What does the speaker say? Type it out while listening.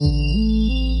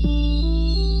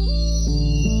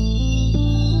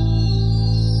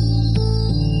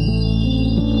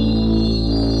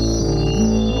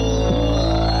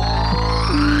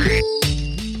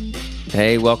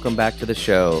Hey, welcome back to the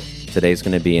show. Today's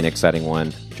going to be an exciting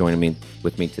one. Joining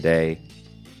with me today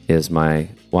is my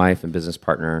wife and business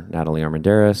partner, Natalie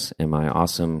Armendariz, and my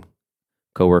awesome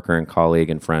coworker and colleague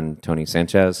and friend, Tony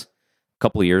Sanchez. A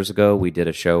couple of years ago, we did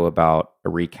a show about a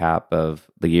recap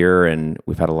of the year, and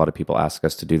we've had a lot of people ask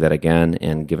us to do that again.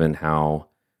 And given how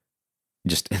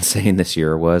just insane this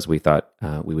year was, we thought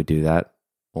we would do that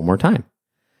one more time.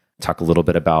 Talk a little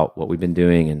bit about what we've been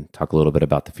doing and talk a little bit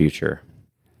about the future.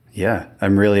 Yeah,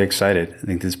 I'm really excited. I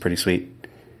think this is pretty sweet.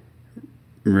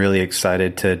 I'm really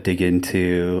excited to dig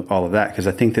into all of that because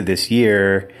I think that this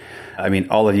year, I mean,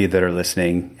 all of you that are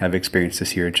listening have experienced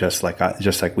this year just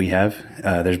like we have.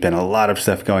 There's been a lot of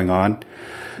stuff going on,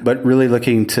 but really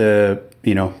looking to,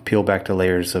 peel back the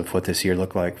layers of what this year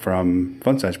looked like from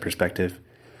Funsize perspective.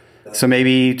 So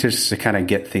maybe just to kind of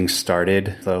get things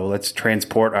started, so let's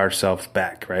transport ourselves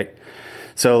back, right?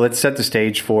 So let's set the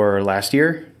stage for last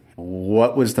year.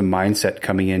 What was the mindset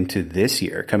coming into this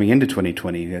year, coming into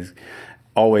 2020? There's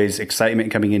always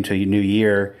excitement coming into a new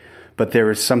year, but there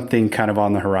was something kind of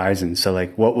on the horizon. So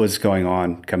what was going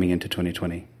on coming into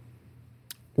 2020?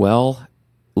 Well,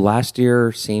 last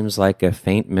year seems like a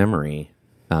faint memory.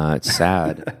 It's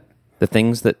sad. The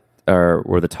things that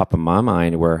were the top of my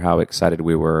mind were how excited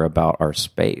we were about our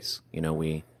space.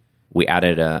 We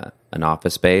added an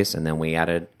office space, and then we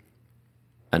added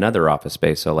another office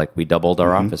space. So we doubled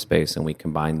our office space and we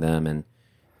combined them, and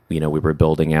we were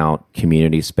building out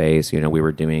community space. We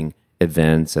were doing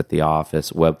events at the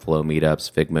office, Webflow meetups,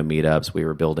 Figma meetups. We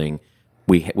were building.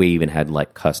 We even had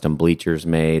custom bleachers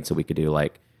made so we could do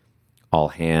all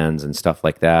hands and stuff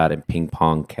like that, and ping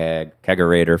pong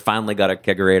kegerator. Finally got a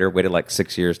kegerator. Waited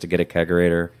 6 years to get a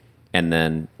kegerator, and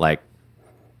then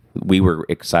we were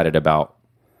excited about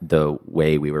the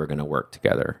way we were going to work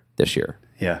together this year.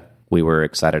 Yeah. We were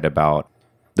excited about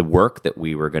the work that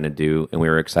we were going to do, and we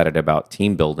were excited about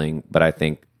team building. But I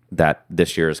think that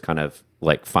this year is kind of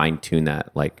fine-tune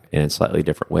that in slightly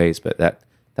different ways. But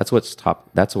that's what's top.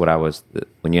 That's what I was,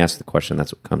 when you ask the question,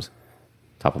 that's what comes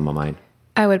top of my mind.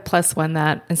 I would plus one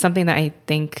that, and something that I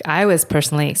think I was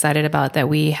personally excited about that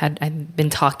I've been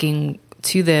talking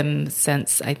to them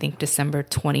since I think December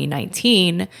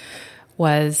 2019,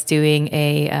 was doing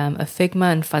a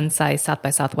Figma and Funsize South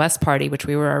by Southwest party, which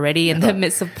we were already in the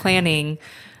midst of planning.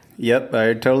 Yep,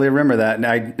 I totally remember that.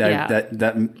 And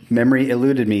that memory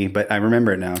eluded me, but I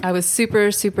remember it now. I was super,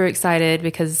 super excited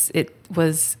because it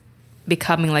was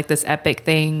becoming this epic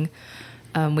thing.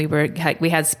 We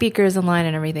had speakers in line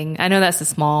and everything. I know that's a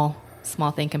small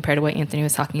thing compared to what Anthony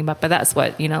was talking about, but that's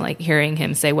what, hearing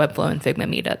him say Webflow and Figma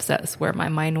meetups, that's where my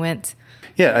mind went.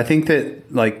 Yeah, I think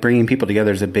that bringing people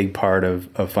together is a big part of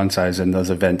Funsize, and those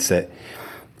events that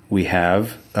we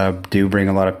have do bring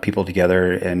a lot of people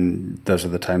together, and those are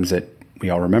the times that we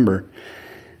all remember.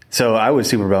 So I was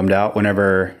super bummed out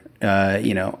whenever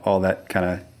all that kind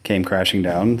of came crashing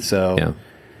down. So yeah.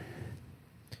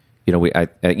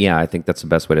 I think that's the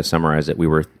best way to summarize it. We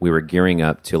were gearing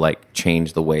up to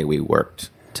change the way we worked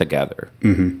together,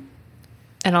 and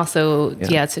also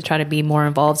to try to be more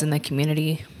involved in the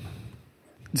community.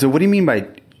 So what do you mean by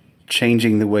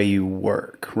changing the way you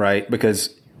work, right?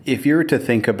 Because if you were to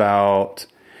think about,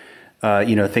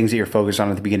 things that you're focused on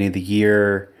at the beginning of the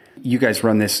year, you guys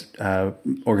run this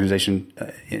organization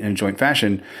in a joint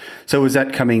fashion. So was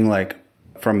that coming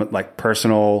from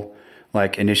personal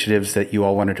initiatives that you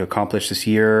all wanted to accomplish this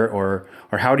year, or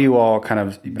how do you all kind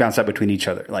of bounce that between each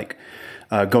other,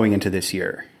 going into this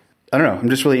year? I don't know. I'm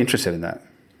just really interested in that.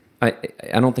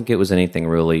 I don't think it was anything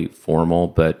really formal,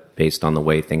 but based on the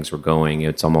way things were going,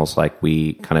 it's almost like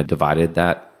we kind of divided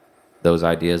those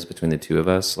ideas between the two of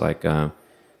us.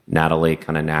 Natalie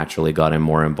kind of naturally got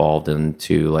more involved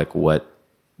into what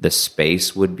the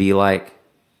space would be like,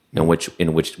 in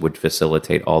which would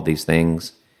facilitate all these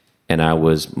things, and I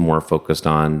was more focused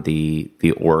on the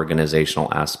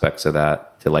organizational aspects of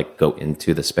that to go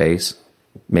into the space.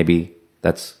 Maybe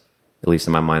that's, at least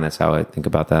in my mind, that's how I think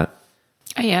about that.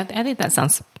 Yeah, I think that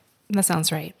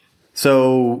sounds right.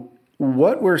 So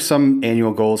what were some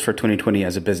annual goals for 2020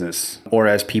 as a business or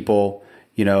as people,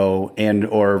 and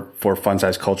or for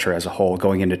Funsize culture as a whole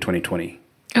going into 2020?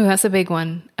 Oh, that's a big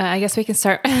one. I guess we can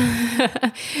start.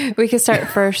 We can start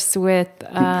first with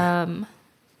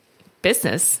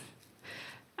business.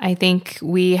 I think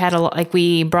we had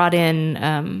we brought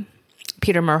in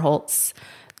Peter Merholtz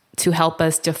to help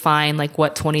us define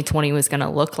what 2020 was going to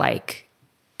look like.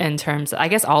 In terms of, I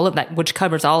guess, all of that, which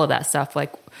covers all of that stuff,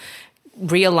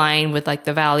 realign with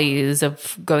the values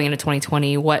of going into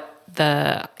 2020, what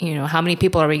the, how many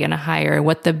people are we going to hire,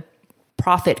 what the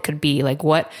profit could be,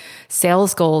 what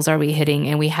sales goals are we hitting?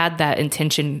 And we had that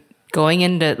intention going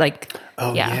into like,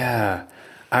 oh yeah.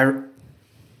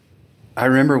 I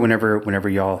remember whenever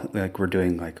y'all like were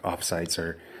doing like offsites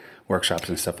or workshops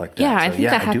and stuff like that. Yeah, I think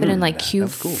that happened in like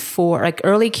Q4, like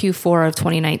early Q4 of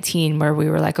 2019, where we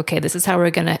were like, okay, this is how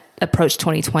we're going to approach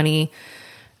 2020.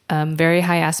 Very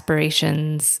high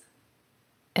aspirations.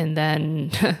 And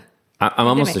then I'm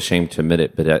almost ashamed to admit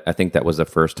it, but I think that was the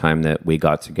first time that we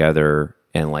got together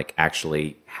and like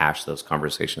actually hash those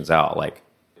conversations out, like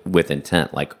with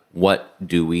intent. Like, what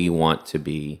do we want to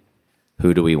be?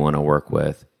 Who do we want to work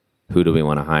with? Who do we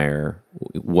want to hire?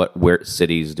 Where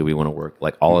cities do we want to work?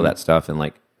 Like all of that stuff. And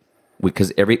like,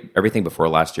 because everything before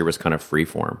last year was kind of free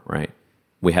form, right?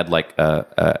 We had like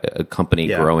a company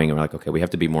growing and we're like, okay, we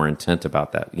have to be more intent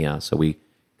about that. Yeah. So we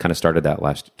kind of started that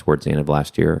towards the end of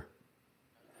last year.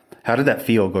 How did that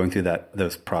feel going through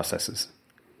those processes?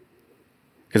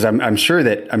 Because I'm sure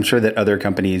that other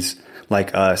companies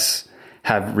like us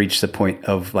have reached the point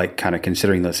of like kind of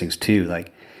considering those things too.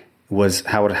 Like,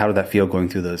 how did that feel going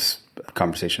through those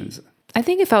conversations? I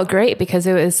think it felt great because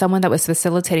it was someone that was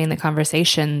facilitating the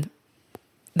conversation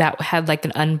that had like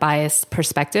an unbiased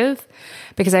perspective.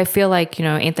 Because I feel like,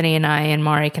 Anthony and I and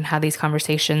Mari can have these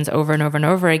conversations over and over and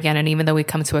over again. And even though we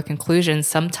come to a conclusion,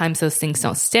 sometimes those things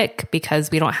don't stick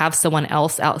because we don't have someone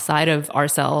else outside of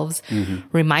ourselves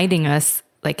reminding us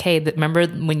like, hey, remember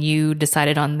when you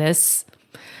decided on this?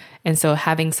 And so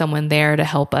having someone there to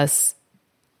help us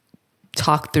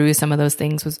talk through some of those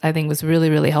things I think was really,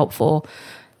 really helpful.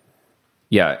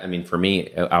 Yeah. I mean, for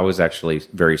me, I was actually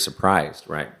very surprised,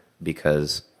 right?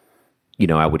 Because,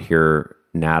 I would hear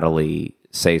Natalie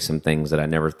say some things that I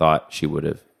never thought she would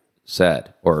have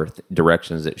said, or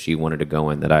directions that she wanted to go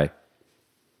in that I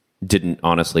didn't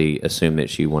honestly assume that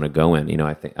she wanted to go in.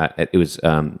 I think it was,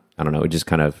 I don't know, it just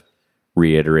kind of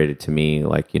reiterated to me,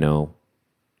 like,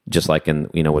 just like in,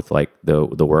 with like the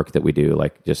work that we do,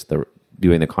 like just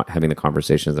having the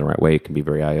conversations in the right way can be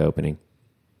very eye-opening.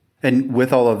 And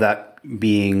with all of that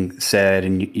being said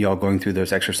and y'all going through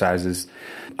those exercises,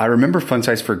 I remember Fun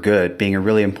Size for Good being a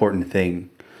really important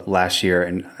thing last year.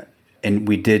 And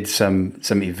we did some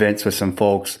events with some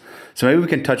folks. So maybe we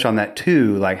can touch on that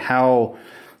too, like how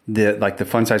the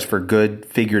Fun Size for Good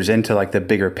figures into like the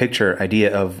bigger picture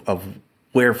idea of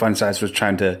where Fun Size was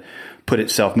trying to put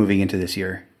itself moving into this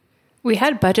year. We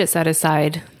had budget set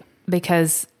aside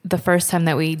because the first time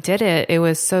that we did it, it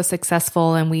was so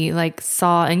successful, and we like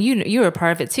saw, and you were a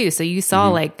part of it too. So you saw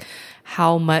like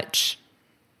how much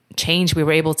change we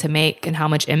were able to make and how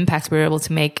much impact we were able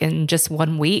to make in just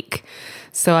 1 week.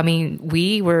 So, I mean,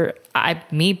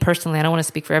 me personally, I don't want to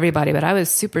speak for everybody, but I was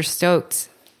super stoked,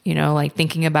 like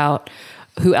thinking about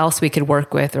who else we could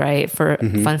work with, right? For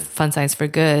Fun Size for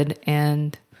Good.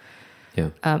 And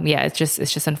it's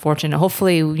just unfortunate.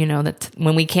 Hopefully, that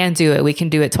when we can do it, we can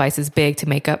do it twice as big to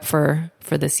make up for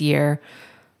this year.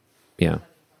 Yeah.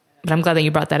 But I'm glad that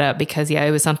you brought that up because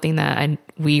it was something that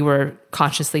we were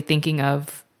consciously thinking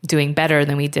of doing better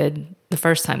than we did the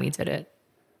first time we did it.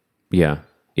 Yeah.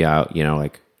 Yeah.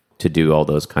 Like to do all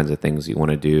those kinds of things you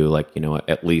want to do, like,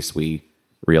 at least we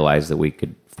realized that we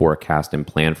could forecast and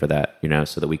plan for that,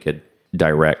 so that we could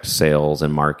direct sales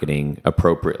and marketing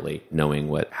appropriately,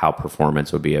 knowing how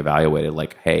performance would be evaluated.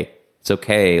 Like, hey, it's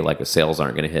okay. Like the sales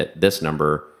aren't going to hit this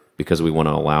number because we want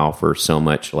to allow for so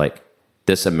much, like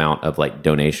this amount of like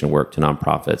donation work to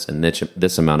nonprofits and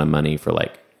this amount of money for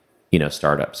like,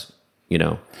 startups,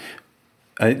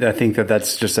 I think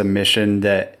that's just a mission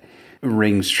that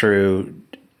rings true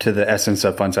to the essence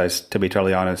of Fun Size, to be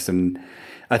totally honest. And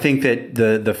I think that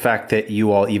the fact that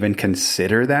you all even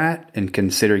consider that and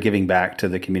consider giving back to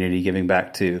the community, giving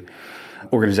back to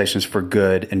organizations for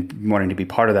good and wanting to be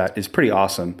part of that is pretty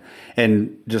awesome.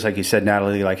 And just like you said,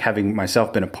 Natalie, like having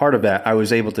myself been a part of that, I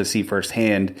was able to see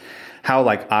firsthand how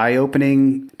like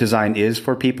eye-opening design is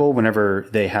for people whenever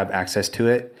they have access to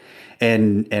it.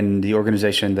 And the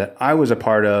organization that I was a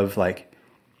part of, like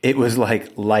it was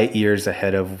like light years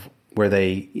ahead of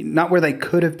not where they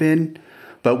could have been,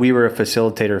 but we were a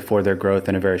facilitator for their growth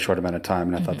in a very short amount of time.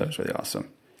 And I thought that was really awesome.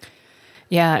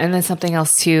 Yeah. And then something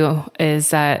else too, is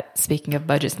that speaking of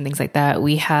budgets and things like that,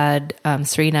 we had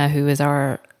Serena, who is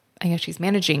I guess she's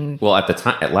managing. Well, at the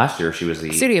time, last year, she was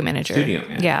the studio manager.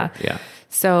 Yeah.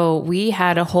 So we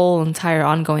had a whole entire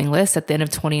ongoing list at the end of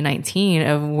 2019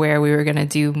 of where we were going to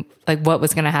do, like what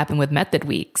was going to happen with Method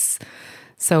Weeks.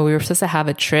 So we were supposed to have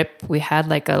a trip. We had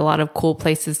like a lot of cool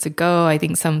places to go. I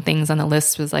think some things on the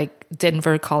list was like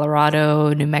Denver,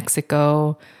 Colorado, New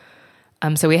Mexico.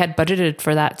 So we had budgeted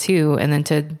for that too. And then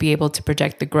to be able to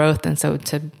project the growth. And so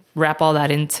to wrap all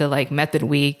that into like Method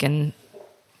Week and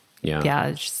Yeah.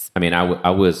 It's just, I mean,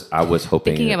 I was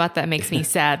hoping thinking about that makes me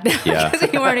sad. Yeah.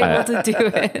 Because we weren't able to do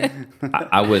it.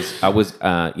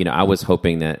 I was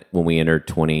hoping that when we entered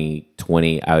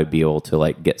 2020, I would be able to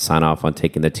like get sign off on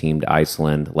taking the team to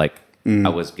Iceland. Like I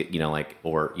was, like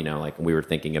we were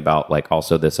thinking about like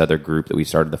also this other group that we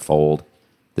started to fold,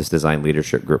 this design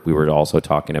leadership group. We were also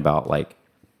talking about like,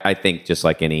 I think just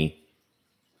like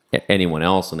anyone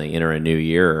else when they enter a new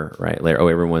year, right? Like,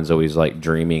 everyone's always like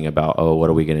dreaming about, what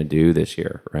are we going to do this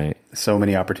year, right? So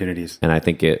many opportunities. And I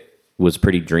think it was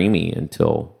pretty dreamy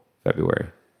until February.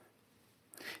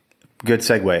 Good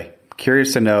segue.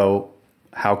 Curious to know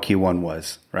how Q1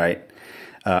 was, right?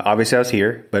 Obviously I was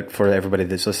here, but for everybody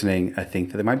that's listening, I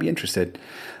think that they might be interested.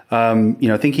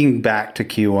 Thinking back to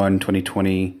Q1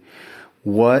 2020,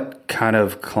 what kind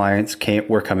of clients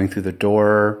were coming through the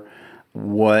door?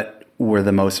 What were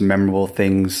the most memorable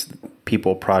things,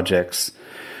 people, projects,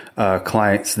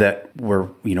 clients that were,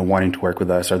 wanting to work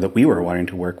with us or that we were wanting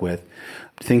to work with?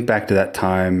 Think back to that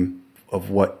time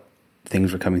of what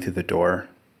things were coming through the door.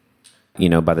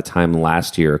 By the time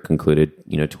last year concluded,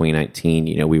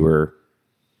 2019, we were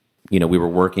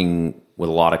working with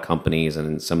a lot of companies,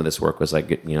 and some of this work was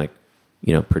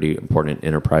pretty important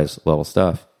enterprise level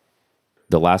stuff.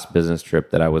 The last business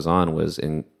trip that I was on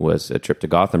was a trip to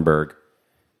Gothenburg,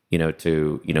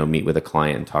 to meet with a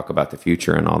client and talk about the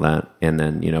future and all that. And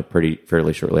then,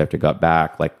 fairly shortly after I got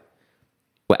back,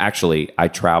 actually I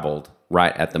traveled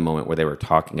right at the moment where they were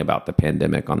talking about the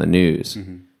pandemic on the news.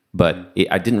 Mm-hmm. But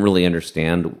I didn't really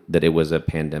understand that it was a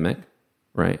pandemic,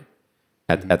 right?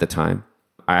 At the time.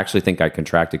 I actually think I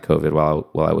contracted COVID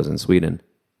while I was in Sweden.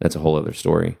 That's a whole other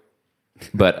story.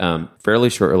 But fairly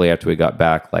shortly after we got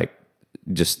back,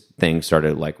 just things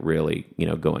started really,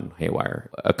 going haywire.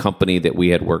 A company that we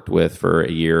had worked with for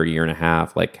a year and a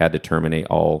half, had to terminate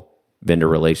all vendor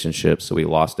relationships. So we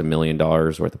lost $1 million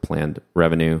worth of planned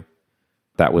revenue.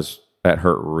 That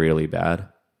hurt really bad.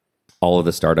 All of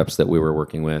the startups that we were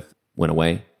working with went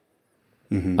away.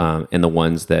 Mm-hmm. And the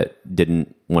ones that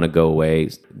didn't want to go away,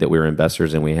 that we were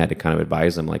investors in, we had to kind of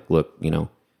advise them, look,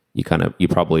 you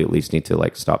probably at least need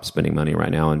to stop spending money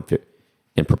right now and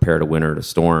prepare to winter to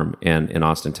storm. And in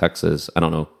Austin, Texas, I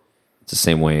don't know, it's the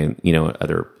same way in,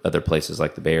 other places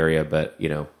like the Bay Area, but,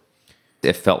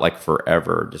 it felt like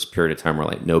forever, just period of time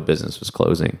where no business was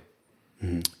closing.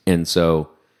 Mm-hmm. And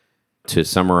so to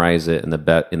summarize it in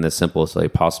the simplest way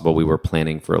possible, we were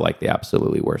planning for the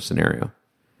absolutely worst scenario.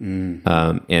 Mm-hmm.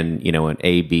 And, an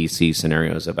A, B, C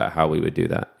scenarios about how we would do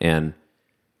that. And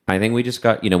I think we just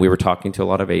got, we were talking to a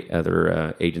lot of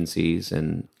other agencies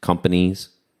and companies,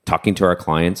 talking to our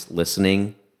clients,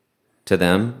 listening to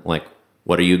them,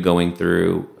 what are you going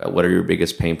through? What are your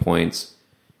biggest pain points?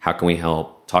 How can we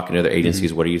help? Talking to other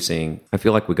agencies, mm-hmm. What are you seeing? I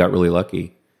feel like we got really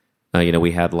lucky.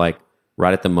 We had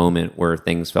right at the moment where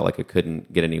things felt like it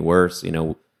couldn't get any worse,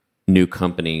 new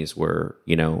companies were,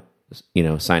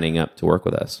 signing up to work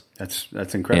with us. That's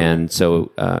incredible. And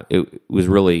so it was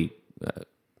really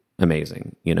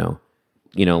amazing,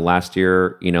 last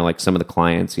year, some of the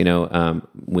clients,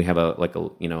 we have I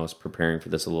was preparing for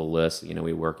this little list,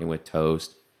 we working with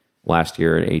Toast last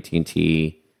year at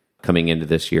AT&T. Coming into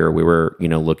this year, we were,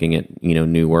 looking at,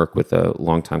 new work with a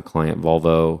longtime client,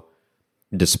 Volvo.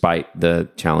 Despite the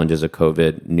challenges of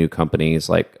COVID, new companies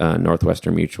like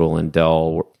Northwestern Mutual and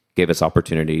Dell gave us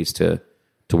opportunities to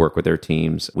work with their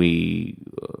teams. We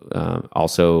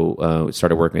also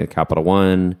started working with Capital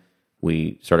One.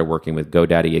 We started working with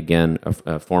GoDaddy again,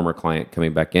 a former client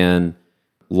coming back in.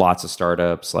 Lots of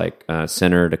startups like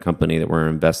Centered, a company that we're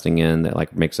investing in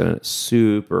that makes a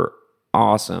super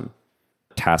awesome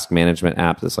task management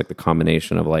app. That's the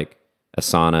combination of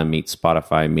Asana meets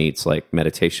Spotify meets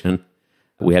meditation.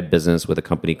 We had business with a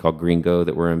company called Gringo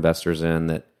that we're investors in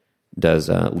that does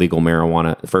first legal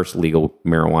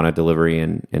marijuana delivery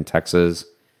in Texas.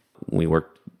 We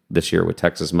worked this year with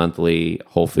Texas Monthly,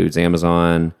 Whole Foods,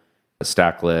 Amazon,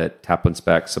 Stacklet,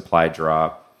 TapInspect, Supply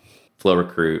Drop, Flow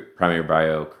Recruit, Primary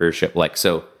Bio, CareerShip.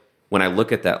 So when I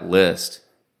look at that list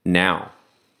now,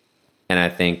 and I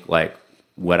think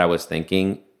what I was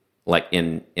thinking,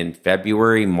 in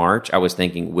February, March, I was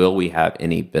thinking, will we have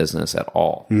any business at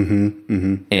all? Mm-hmm,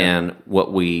 mm-hmm, and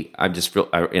I just feel,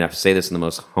 and I say this in the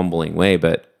most humbling way,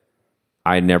 but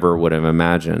I never would have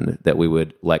imagined that we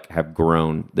would have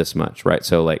grown this much, right?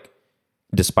 So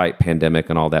despite pandemic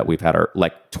and all that, we've had our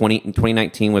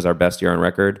 2019 was our best year on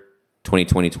record.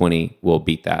 2020 will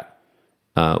beat that,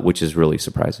 which is really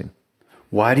surprising.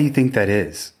 Why do you think that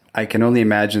is? I can only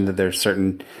imagine that there's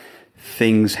certain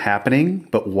things happening,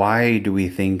 but why do we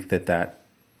think that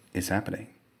is happening?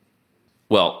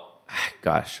 Well,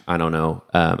 Gosh, I don't know.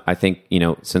 I think,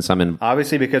 since I'm in,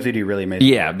 Obviously, because we do really amazing.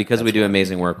 yeah, because we do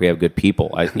amazing work, we have good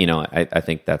people. I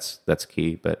think that's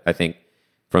key. But I think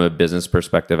from a business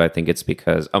perspective, I think it's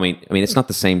because, I mean, it's not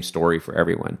the same story for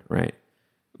everyone, right?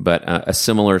 But a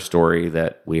similar story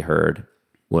that we heard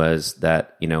was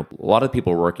that, a lot of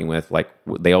people we're working with, like,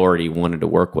 they already wanted to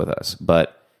work with us,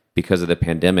 but because of the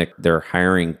pandemic, their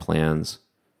hiring plans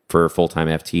for full-time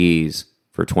FTEs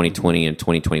for 2020 and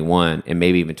 2021, and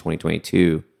maybe even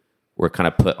 2022, were kind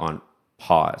of put on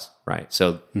pause, right?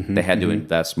 So they had to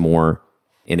invest more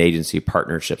in agency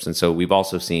partnerships. And so we've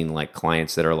also seen like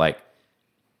clients that are like,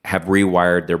 have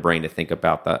rewired their brain to think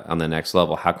about that on the next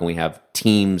level. How can we have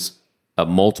teams of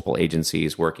multiple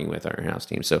agencies working with our in-house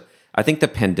team? So I think the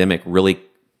pandemic really,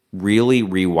 really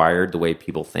rewired the way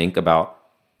people think about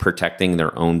protecting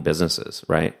their own businesses,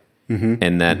 right?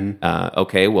 And then,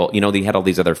 okay, well, they had all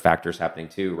these other factors happening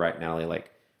too, right now,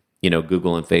 like,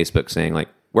 Google and Facebook saying like,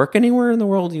 work anywhere in the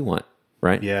world you want,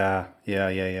 right? Yeah.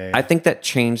 I think that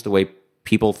changed the way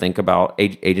people think about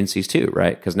agencies too,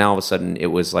 right? Because now all of a sudden it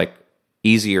was like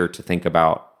easier to think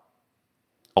about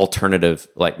alternative,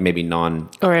 like maybe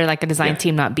or like a design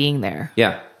team not being there.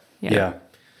 Yeah.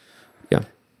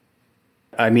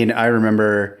 I mean, I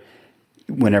remember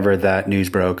whenever that news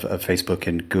broke of Facebook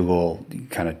and Google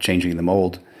kind of changing the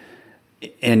mold,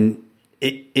 and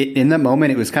it in that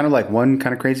moment, it was kind of like, one,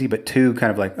 kind of crazy, but two, kind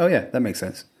of like, oh yeah, that makes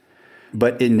sense.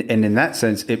 But in that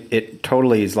sense, it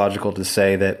totally is logical to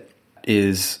say that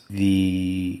is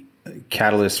the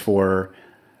catalyst for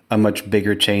a much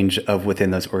bigger change of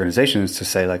within those organizations to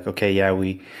say like, okay, yeah,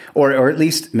 or at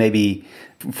least maybe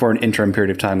for an interim period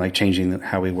of time, like changing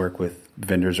how we work with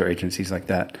vendors or agencies like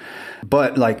that.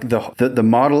 But like the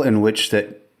model in which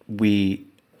that we,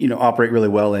 operate really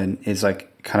well in is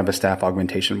like kind of a staff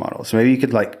augmentation model. So maybe you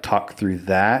could like talk through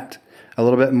that a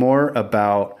little bit more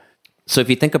about. So if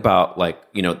you think about like,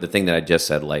 the thing that I just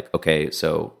said, like, okay,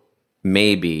 so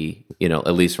maybe,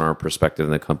 at least from our perspective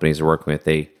in the companies we're working with,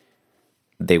 they,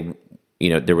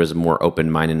 there was more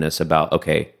open-mindedness about,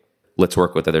 okay, let's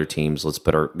work with other teams. Let's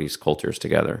put these cultures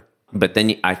together. But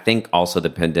then I think also the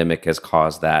pandemic has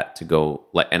caused that to go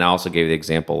like, and I also gave the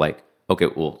example like, okay,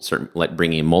 well, like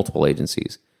bringing in multiple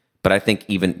agencies. But I think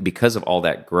even because of all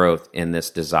that growth and this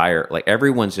desire, like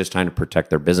everyone's just trying to protect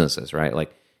their businesses, right?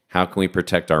 Like how can we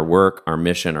protect our work, our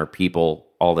mission, our people,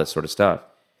 all that sort of stuff.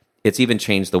 It's even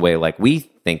changed the way like we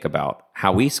think about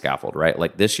how we scaffold, right?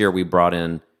 Like this year we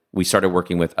started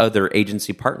working with other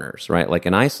agency partners, right? Like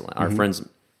in Iceland, our friends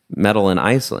Metal in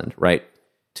Iceland, right?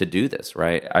 To do this,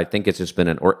 right? I think it's just been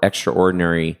an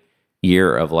extraordinary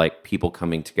year of like people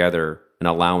coming together and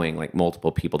allowing like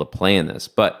multiple people to play in this.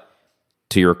 But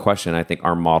to your question, I think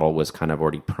our model was kind of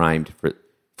already primed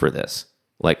for this.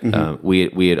 Like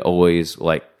we had always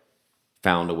like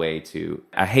found a way to.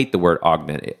 I hate the word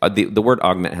augment. The word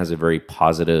augment has a very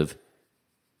positive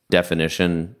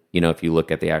definition. If you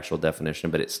look at the actual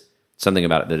definition, but it's something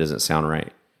about it that doesn't sound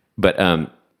right.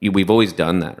 But we've always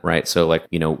done that, right? So like,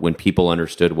 when people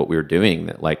understood what we were doing,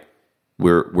 that like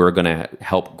we're going to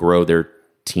help grow their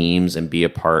teams and be a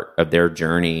part of their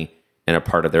journey and a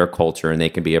part of their culture, and they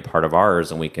can be a part of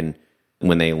ours, and we can,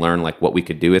 when they learn like what we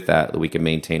could do with that we can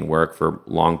maintain work for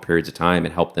long periods of time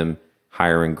and help them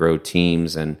hire and grow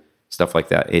teams and stuff like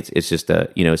that. It's just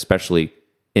especially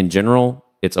in general,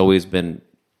 it's always been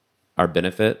our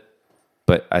benefit,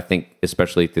 but I think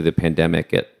especially through the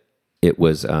pandemic, it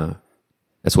was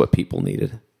that's what people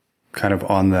needed. Kind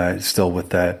of still with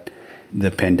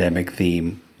the pandemic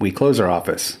theme, we closed our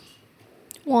office.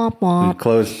 Womp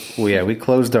womp. We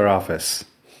closed our office.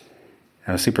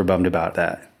 I was super bummed about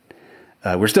that.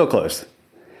 We're still closed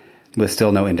with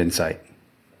still no end in sight.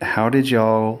 How did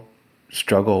y'all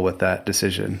struggle with that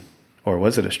decision? Or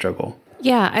was it a struggle?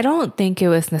 Yeah, I don't think it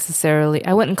was necessarily,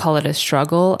 I wouldn't call it a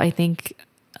struggle. I think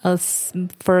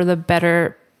for the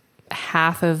better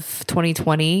half of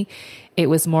 2020, it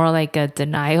was more like a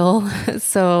denial.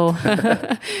 So,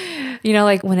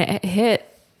 like when it hit,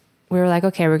 we were like,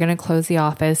 okay, we're going to close the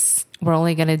office. We're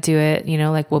only going to do it,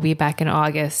 like we'll be back in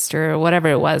August or whatever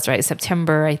it was, right?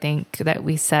 September, I think that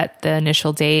we set the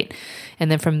initial date. And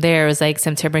then from there, it was like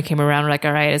September came around. We're like,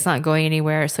 all right, it's not going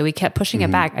anywhere. So we kept pushing it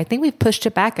back. I think we've pushed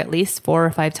it back at least 4 or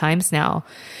 5 times now.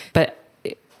 But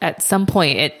at some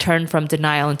point, it turned from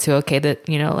denial into, okay, that,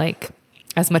 like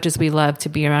as much as we love to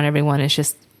be around everyone, it's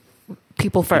just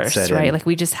people first, right? Like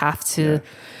we just have to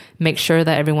make sure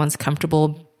that everyone's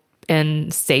comfortable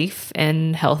and safe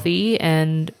and healthy.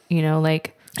 And,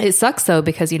 like it sucks though,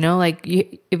 because,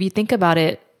 if you think about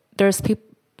it, there's people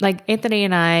like Anthony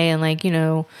and I, and like,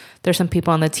 there's some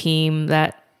people on the team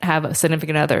that have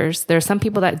significant others. There are some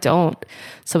people that don't.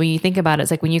 So when you think about it,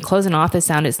 it's like when you close an office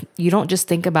down, you don't just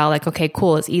think about like, okay,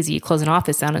 cool, it's easy. You close an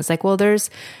office down. It's like, well,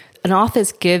 an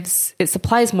office it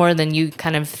supplies more than you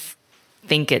kind of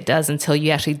think it does until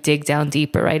you actually dig down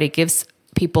deeper, right? It gives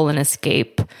people an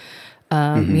escape,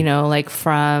 like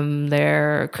from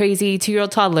their crazy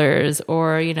 2-year-old toddlers,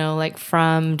 or, like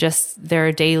from just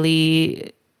their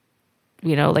daily,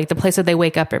 like the place that they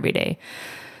wake up every day.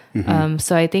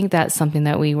 So I think that's something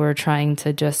that we were trying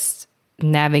to just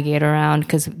navigate around,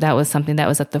 because that was something that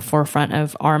was at the forefront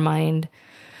of our mind.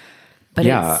 But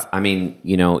yeah, I mean,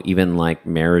 even like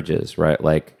marriages, right?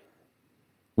 Like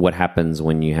what happens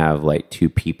when you have like two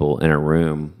people in a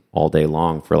room all day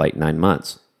long for like 9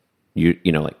 months?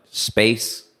 Like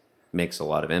space makes a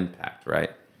lot of impact, right?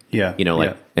 Yeah.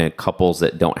 And couples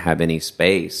that don't have any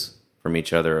space from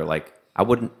each other, like I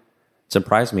wouldn't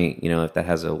surprise me, if that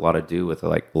has a lot to do with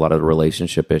like a lot of the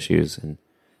relationship issues. And,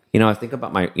 I think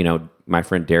about my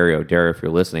friend Dario, if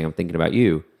you're listening, I'm thinking about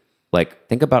you. Like,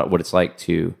 think about what it's like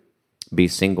to be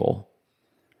single,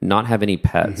 not have any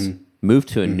pets, move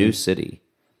to a new city.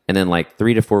 And then like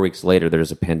 3 to 4 weeks later,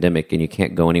 there's a pandemic and you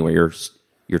can't go anywhere.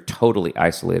 You're totally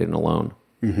isolated and alone.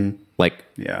 Like,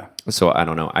 yeah. So I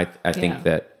don't know. I think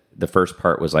that the first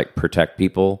part was like protect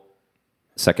people.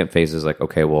 Second phase is like,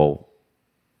 okay, well,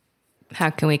 how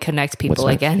can we connect people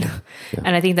again? Yeah.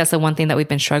 And I think that's the one thing that we've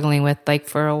been struggling with, like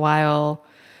for a while,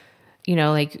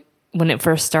 like when it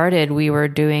first started, we were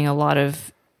doing a lot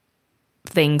of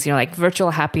things, like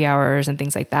virtual happy hours and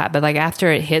things like that. But like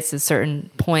after it hits a certain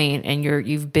point and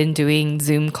you've been doing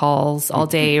Zoom calls all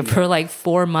day for like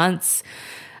 4 months,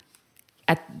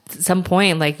 at some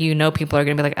point, like, people are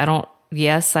going to be like, I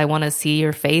want to see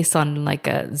your face on like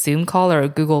a Zoom call or a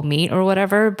Google Meet or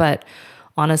whatever. But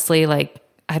honestly, like,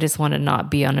 I just want to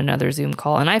not be on another Zoom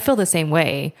call. And I feel the same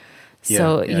way.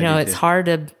 So, it's hard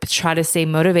to try to stay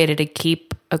motivated to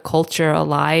keep a culture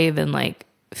alive and like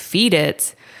feed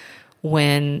it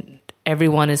when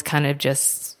everyone is kind of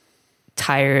just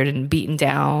tired and beaten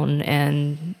down,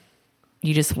 and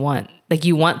you just want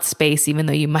space, even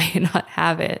though you might not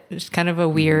have it. It's kind of a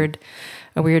weird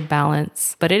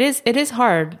balance, but it is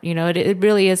hard. It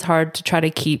really is hard to try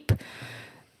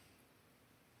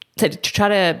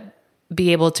to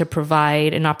be able to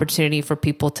provide an opportunity for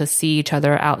people to see each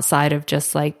other outside of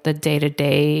just like the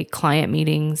day-to-day client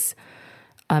meetings,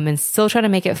 and still try to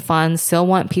make it fun, still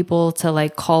want people to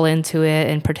like call into it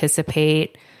and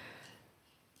participate,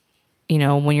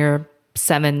 when you're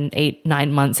 7, 8,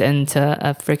 9 months into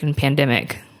a freaking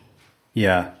pandemic.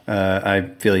 Yeah. I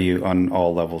feel you on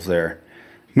all levels there.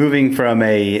 Moving from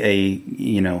a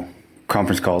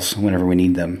conference calls whenever we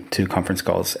need them to conference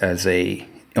calls as a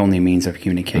only means of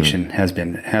communication has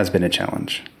been a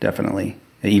challenge, definitely.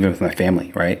 Even with my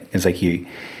family, right? It's like you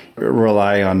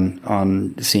rely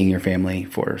on seeing your family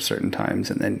for certain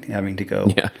times and then having to go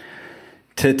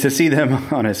to see them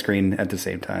on a screen at the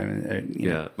same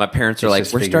time. My parents are like,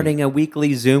 we're starting a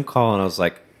weekly Zoom call. And I was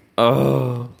like,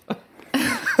 oh.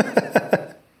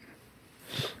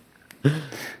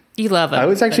 You love it. I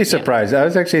was actually surprised. I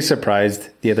was actually surprised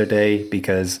the other day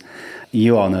because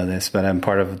you all know this, but I'm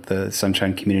part of the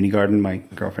Sunshine Community Garden. My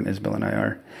girlfriend Isabel and I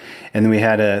are. And then we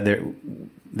had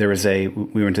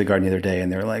we went to the garden the other day and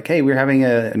they were like, hey, we're having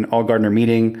an all gardener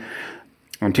meeting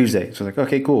on Tuesday. So I was like,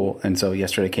 okay, cool. And so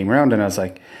yesterday came around and I was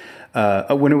like,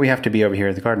 when do we have to be over here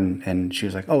at the garden? And she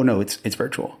was like, oh no, it's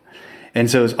virtual.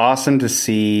 And so it was awesome to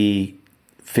see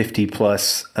 50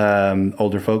 plus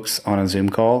older folks on a Zoom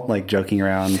call, like joking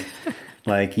around,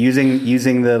 like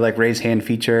using the like raise hand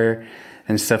feature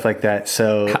and stuff like that.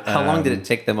 So how long did it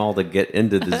take them all to get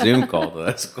into the Zoom call?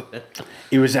 That's good.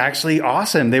 It was actually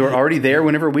awesome. They were already there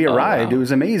whenever we arrived. Wow. It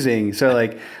was amazing. So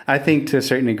like, I think to a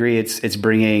certain degree, it's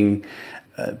bringing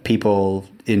people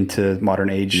into modern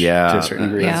age to a certain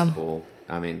degree. That's cool.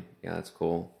 I mean, that's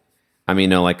cool. I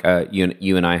mean,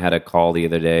 you and I had a call the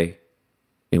other day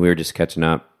and we were just catching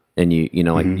up and you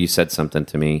you said something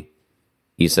to me.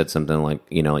 You said something like,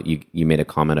 you made a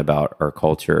comment about our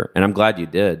culture. And I'm glad you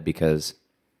did, because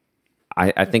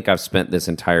I think I've spent this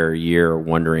entire year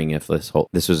wondering if this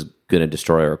was going to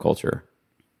destroy our culture.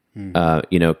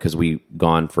 Because we've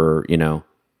gone for,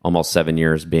 almost 7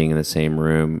 years being in the same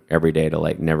room every day to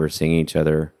like never seeing each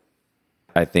other.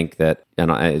 I think that, and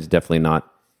it's definitely not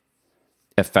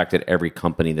affected every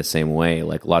company the same way.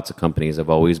 Like lots of companies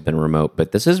have always been remote,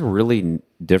 but this is really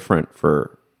different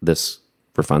for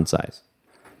Fun Size.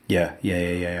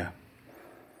 Yeah.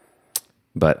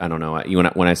 But I don't know.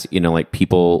 When I see, like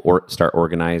people start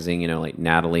organizing, like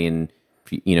Natalie, and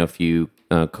if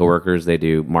coworkers, they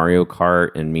do Mario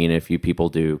Kart, and me and a few people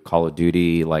do Call of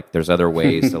Duty. Like, there's other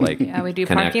ways to like Yeah, we do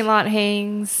connect. parking lot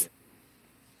hangs.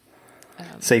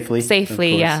 Safely.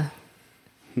 Safely, yeah.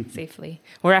 Safely.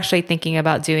 We're actually thinking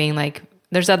about doing like,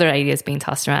 there's other ideas being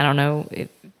tossed around. I don't know if,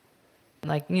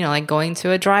 like, you know, like going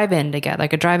to a drive-in together,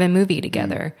 like a drive-in movie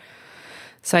together.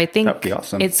 So I think That'd be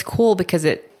awesome. it's cool because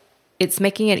it's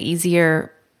making it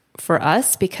easier for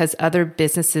us because other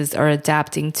businesses are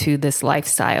adapting to this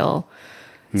lifestyle.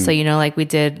 So, you know, like we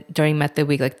did during Method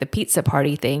Week, like the pizza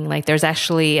party thing, like there's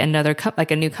actually another,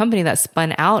 like a new company that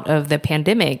spun out of the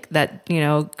pandemic that, you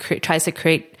know, tries to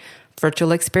create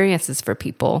virtual experiences for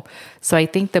people. So I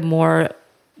think the more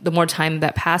time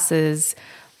that passes,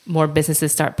 more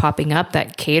businesses start popping up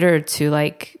that cater to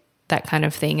like that kind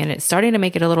of thing. And it's starting to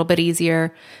make it a little bit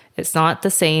easier. It's not the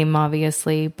same,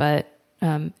 obviously, but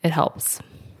it helps.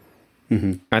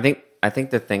 I think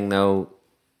the thing though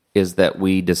is that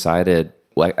we decided,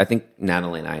 well, I think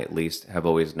Natalie and I at least have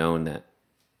always known that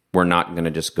we're not going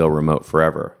to just go remote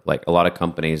forever. Like a lot of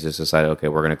companies just decided, okay,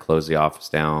 we're going to close the office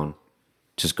down,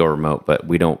 just go remote, but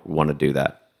we don't want to do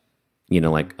that. You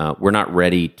know, like we're not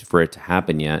ready for it to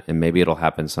happen yet, and maybe it'll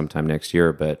happen sometime next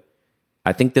year. But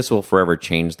I think this will forever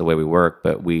change the way we work.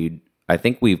 But I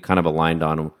think we've kind of aligned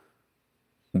on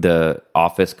the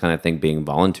office kind of thing being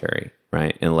voluntary,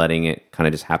 right, and letting it kind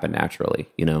of just happen naturally.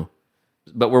 You know,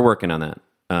 but we're working on that.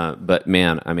 But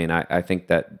man, I mean, I think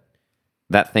that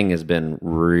thing has been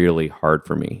really hard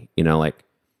for me. You know, like,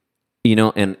 you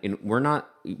know, and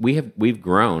we've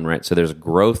grown, right? So there's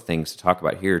growth things to talk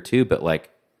about here too. But like,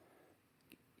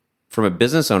 from a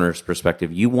business owner's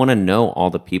perspective, you want to know all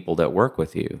the people that work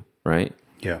with you, right?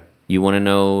 Yeah. You want to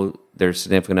know their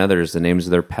significant others, the names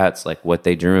of their pets, like what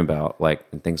they dream about, like,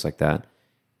 and things like that.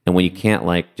 And when you can't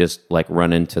like just like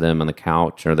run into them on the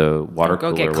couch or the water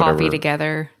cooler, Go get or coffee whatever,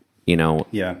 together. you know,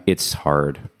 Yeah. it's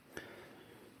hard.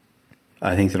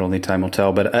 I think that only time will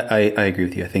tell, but I agree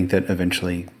with you. I think that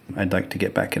eventually I'd like to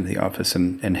get back into the office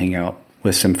and hang out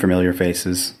with some familiar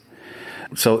faces.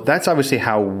 So that's obviously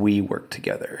how we work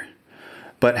together.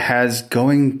 But has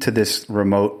going to this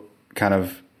remote kind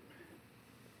of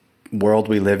world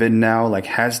we live in now, like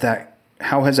how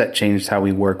has that changed how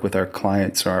we work with our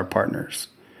clients or our partners?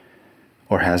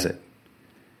 Or has it?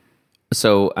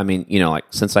 So, I mean, you know, like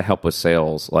since I help with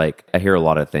sales, like I hear a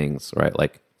lot of things, right?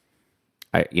 Like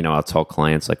I'll tell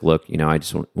clients like, look, you know, I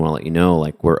just want to let you know,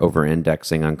 like we're over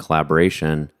indexing on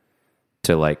collaboration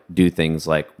to like do things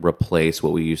like replace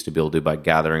what we used to be able to do by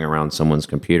gathering around someone's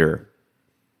computer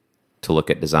to look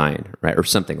at design, right? Or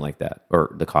something like that,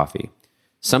 or the coffee.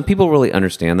 Some people really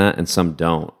understand that and some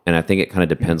don't. And I think it kind of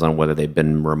depends on whether they've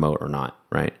been remote or not,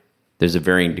 right? There's a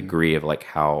varying degree of like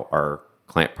how our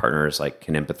client partners like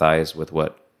can empathize with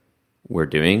what we're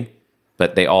doing.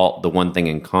 But the one thing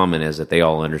in common is that they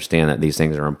all understand that these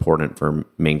things are important for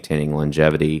maintaining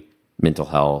longevity, mental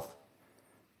health,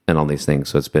 and all these things.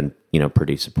 So it's been, you know,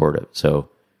 pretty supportive. So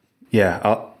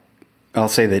yeah, I'll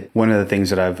say that one of the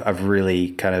things that I've really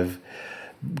kind of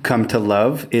come to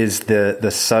love is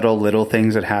the subtle little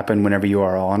things that happen whenever you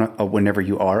are on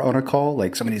a call.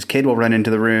 Like somebody's kid will run into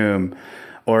the room,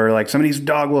 or like somebody's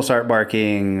dog will start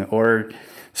barking, or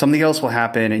something else will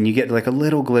happen, and you get like a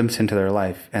little glimpse into their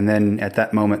life. And then at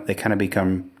that moment, they kind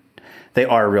of they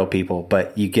are real people,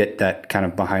 but you get that kind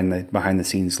of behind the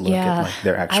scenes look at like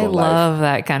their actual life. I love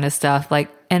that kind of stuff. Like,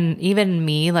 and even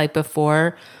me, like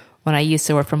before, when I used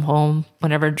to work from home,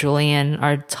 whenever Julian,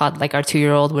 our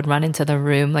 2-year-old would run into the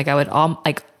room, like I would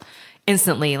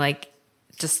instantly, like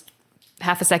just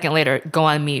half a second later, go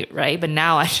on mute, right? But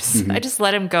now I just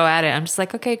let him go at it. I'm just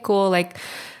like, okay, cool. Like,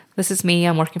 this is me.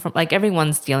 I'm working from, like,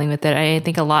 everyone's dealing with it. I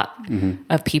think a lot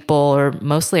of people, or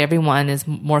mostly everyone, is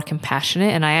more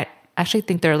compassionate. And I actually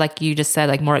think they're, like you just said,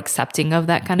 like more accepting of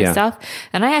that kind of stuff.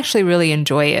 And I actually really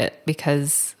enjoy it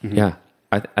because... Yeah.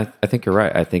 I think you're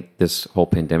right. I think this whole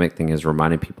pandemic thing has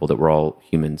reminded people that we're all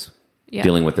humans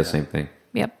dealing with the same thing.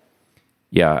 Yep.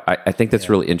 Yeah, I think that's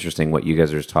really interesting what you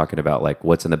guys are just talking about. Like,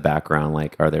 what's in the background?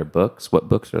 Like, are there books? What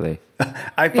books are they?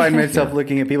 I find myself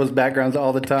looking at people's backgrounds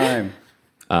all the time.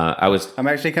 I'm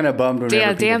actually kind of bummed.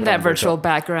 Damn that virtual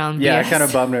background. Yeah, Yes. I kind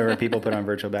of bummed whenever people put on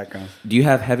virtual backgrounds. Do you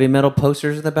have heavy metal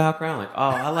posters in the background? Like, oh,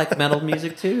 I like metal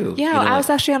music too. Yeah, You know, I was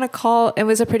like- actually on a call. It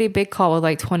was a pretty big call with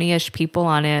like 20-ish people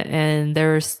on it. And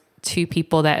there's 2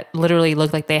 people that literally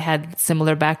looked like they had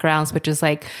similar backgrounds, which is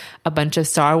like a bunch of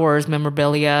Star Wars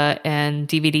memorabilia and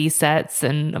DVD sets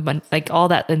and a bunch, like all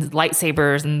that, and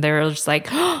lightsabers. And they're just like,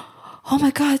 oh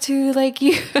my God, dude, like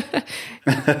you,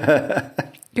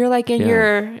 you're like in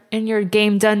your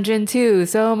game dungeon too.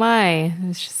 So am I.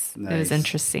 It's just, It was Nice.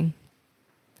 interesting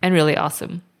and really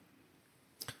awesome.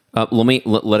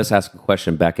 Let us ask a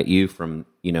question back at you from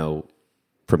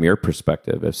your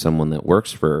perspective, as someone that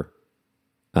works for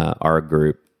our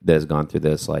group that has gone through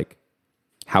this. Like,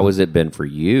 how has it been for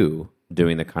you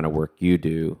doing the kind of work you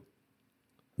do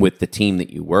with the team that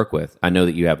you work with? I know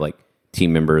that you have like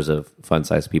team members of Fun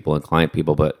Size people and client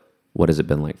people, but what has it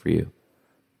been like for you?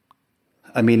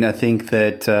 I mean, I think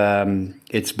that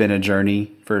it's been a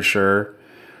journey for sure.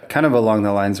 Kind of along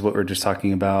the lines of what we are just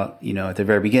talking about, at the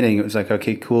very beginning, it was like,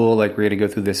 okay, cool. Like, we're going to go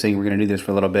through this thing. We're going to do this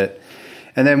for a little bit.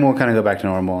 And then we'll kind of go back to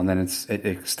normal. And then it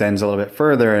extends a little bit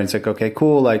further. And it's like, okay,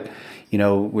 cool. Like,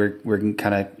 we're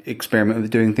kind of experiment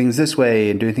with doing things this way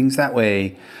and doing things that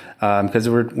way. Because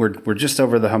we're just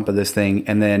over the hump of this thing.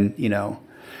 And then,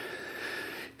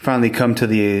 finally come to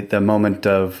the moment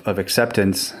of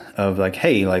acceptance of like,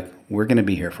 hey, like, we're going to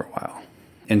be here for a while.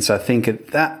 And so I think at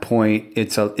that point,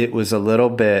 it was a little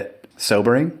bit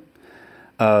sobering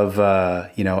of,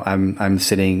 I'm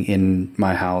sitting in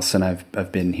my house and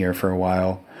I've been here for a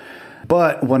while.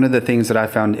 But one of the things that I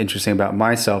found interesting about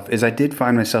myself is I did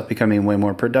find myself becoming way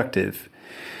more productive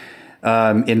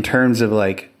in terms of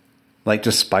like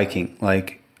just spiking.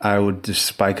 Like, I would just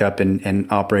spike up and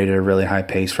operate at a really high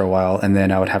pace for a while. And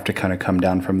then I would have to kind of come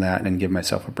down from that and give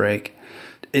myself a break.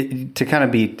 To kind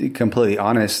of be completely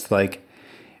honest, like,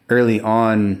 early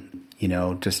on,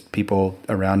 just people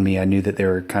around me, I knew that they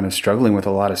were kind of struggling with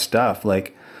a lot of stuff.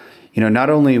 Like, not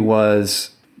only was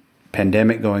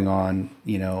pandemic going on,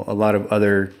 a lot of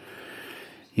other,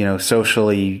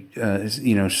 socially,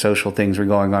 social things were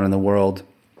going on in the world.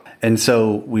 And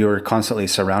so we were constantly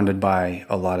surrounded by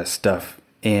a lot of stuff.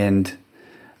 And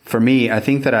for me, I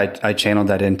think that I channeled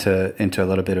that into a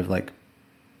little bit of like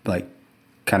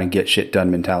kind of get shit done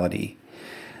mentality.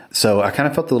 So I kind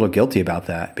of felt a little guilty about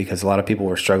that because a lot of people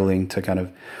were struggling to kind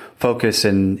of focus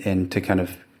and to kind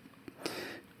of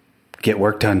get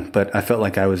work done. But I felt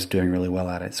like I was doing really well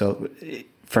at it. So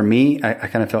for me, I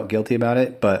kind of felt guilty about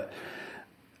it, but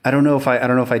I don't know if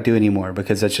I do anymore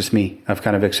because that's just me. I've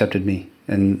kind of accepted me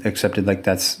and accepted like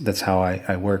that's how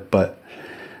I work. But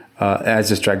as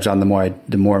this drags on, the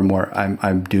more and more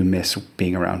I do miss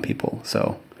being around people.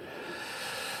 So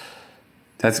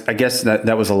I guess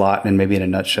that was a lot, and maybe in a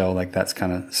nutshell, like that's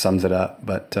kind of sums it up.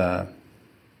 But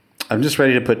I'm just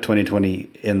ready to put 2020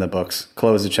 in the books,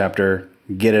 close the chapter,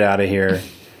 get it out of here.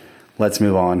 Let's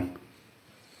move on.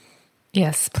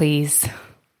 Yes, please.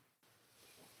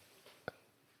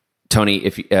 Tony,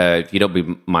 if you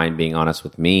don't mind being honest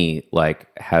with me, like,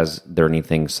 has there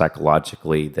anything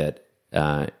psychologically that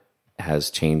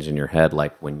has changed in your head?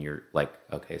 Like when you're like,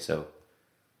 okay, so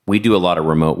we do a lot of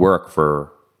remote work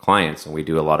for clients and we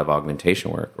do a lot of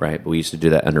augmentation work, right? But we used to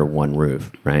do that under one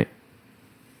roof, right?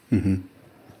 Mm-hmm.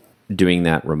 Doing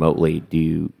that remotely,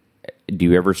 do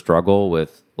you ever struggle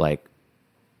with like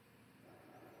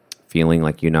feeling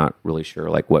like you're not really sure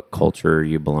like what culture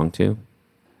you belong to?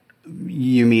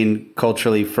 You mean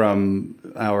culturally from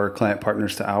our client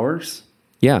partners to ours?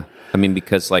 Yeah. I mean,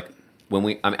 because like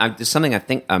when it's something I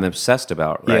think I'm obsessed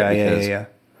about, right? Yeah.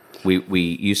 We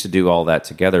used to do all that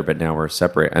together, but now we're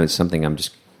separate. And it's something I'm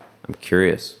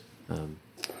curious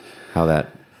how that.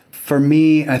 For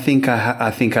me, I think I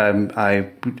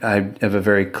have a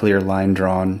very clear line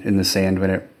drawn in the sand when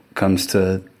it comes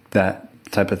to that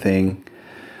type of thing.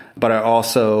 But I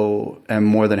also am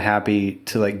more than happy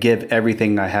to like give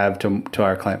everything I have to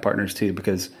our client partners too,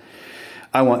 because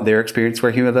I want their experience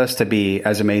working with us to be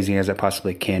as amazing as it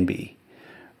possibly can be,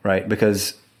 right?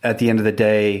 Because at the end of the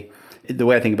day, the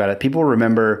way I think about it, people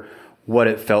remember what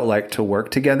it felt like to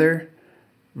work together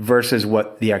versus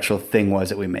what the actual thing was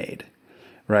that we made,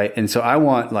 right? And so I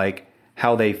want like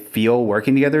how they feel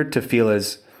working together to feel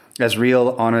as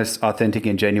real, honest, authentic,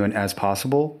 and genuine as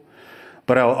possible.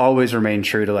 But I'll always remain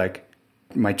true to like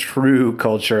my true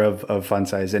culture of Fun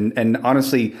Size. And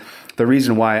honestly, the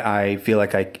reason why I feel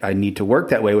like I need to work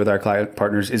that way with our client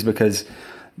partners is because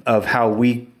of how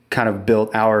we kind of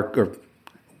built or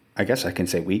I guess I can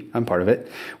say I'm part of it,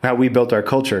 how we built our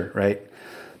culture, right?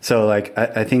 So like,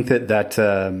 I think that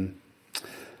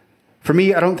for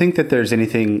me, I don't think that there's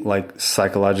anything like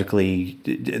psychologically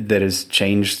that has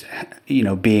changed,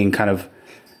 being kind of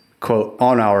quote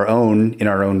on our own in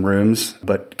our own rooms,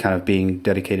 but kind of being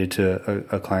dedicated to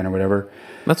a client or whatever.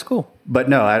 That's cool. But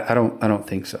no, I don't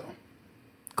think so.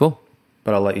 Cool.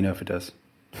 But I'll let you know if it does.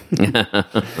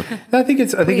 I think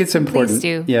it's important. Please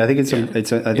do. Yeah, I think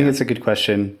it's a good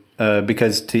question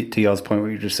because to y'all's point, what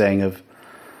you're just saying of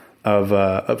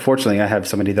fortunately, I have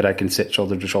somebody that I can sit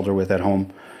shoulder to shoulder with at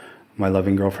home, my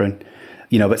loving girlfriend.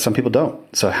 But some people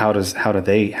don't. So how do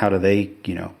they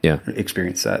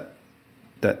experience that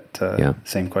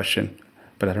same question?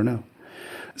 But I don't know.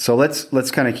 So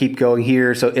let's kind of keep going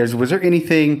here. So was there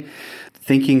anything,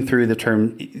 thinking through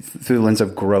the lens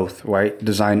of growth, right?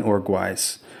 Design org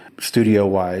wise, studio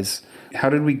wise, how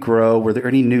did we grow? Were there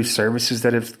any new services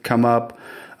that have come up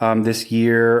this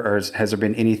year, or has there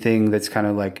been anything that's kind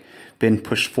of like been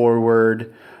pushed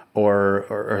forward,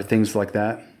 or things like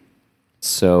that?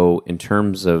 So in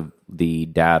terms of the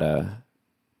data,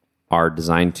 our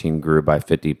design team grew by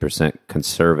 50%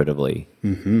 conservatively,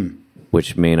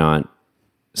 which may not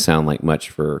sound like much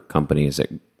for companies that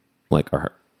like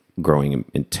are growing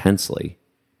intensely,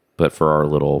 but for our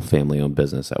little family-owned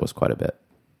business, that was quite a bit.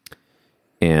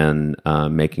 And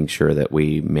making sure that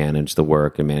we manage the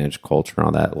work and manage culture and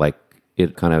all that, like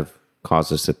it kind of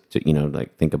caused us to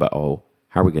like think about, how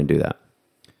are we going to do that?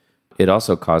 It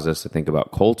also caused us to think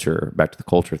about culture, back to the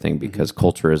culture thing, because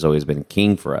culture has always been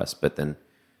king for us. But then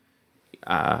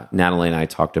Natalie and I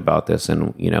talked about this,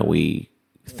 and we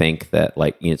think that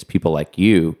it's people like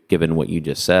you, given what you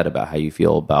just said about how you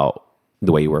feel about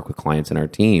the way you work with clients in our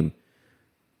team,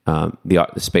 the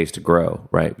space to grow,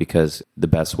 right? Because the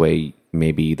best way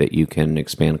maybe that you can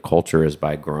expand culture is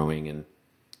by growing and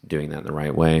doing that in the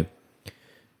right way.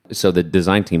 So the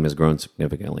design team has grown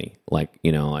significantly. Like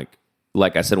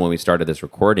I said when we started this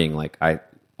recording,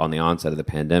 on the onset of the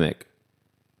pandemic,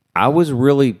 I was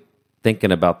really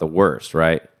thinking about the worst,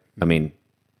 right? I mean,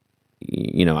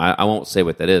 I won't say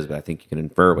what that is, but I think you can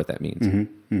infer what that means.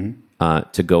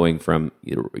 To going from,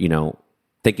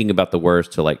 thinking about the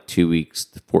worst to 2 weeks,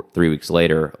 3 weeks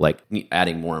later,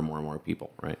 adding more and more and more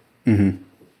people, right?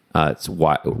 It's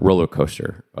roller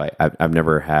coaster. Right? I've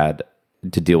never had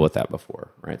to deal with that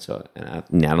before, right? So, and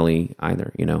Natalie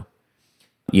either,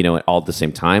 all at the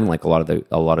same time, a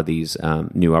lot of these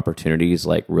new opportunities,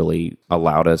 really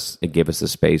allowed us, it gave us the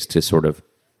space to sort of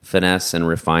finesse and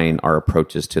refine our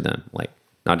approaches to them,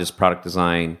 not just product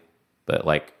design, but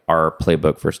our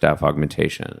playbook for staff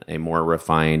augmentation, a more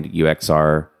refined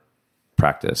UXR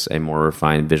practice, a more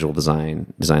refined visual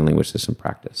design language system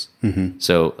practice.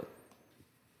 So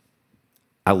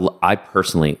I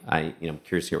personally, I'm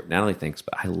curious to hear what Natalie thinks,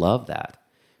 but I love that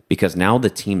because now the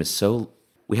team is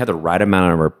we have the right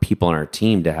amount of our people on our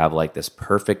team to have this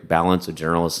perfect balance of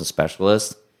generalists and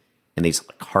specialists and these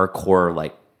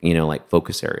hardcore,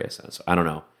 focus areas. And so I don't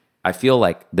know. I feel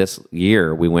like this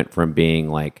year we went from being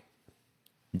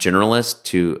generalist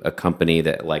to a company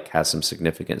that has some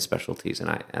significant specialties.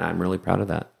 And I'm really proud of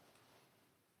that.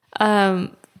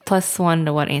 Plus one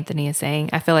to what Anthony is saying.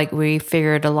 I feel like we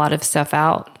figured a lot of stuff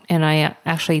out. And I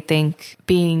actually think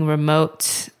being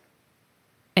remote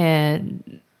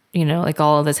and,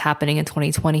 all of this happening in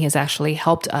 2020 has actually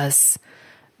helped us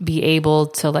be able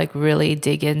to really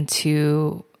dig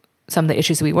into some of the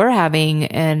issues we were having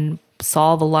and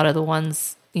solve a lot of the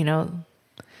ones,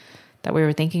 that we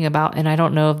were thinking about. And I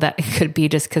don't know if that could be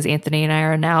just because Anthony and I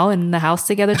are now in the house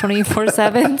together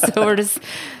 24/7. So we're just,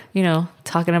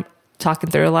 talking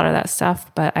through a lot of that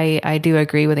stuff. But I do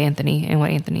agree with Anthony and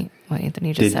what Anthony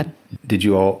just said. Did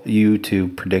you two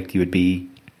predict you would be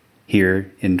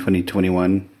here in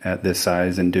 2021 at this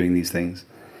size and doing these things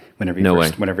whenever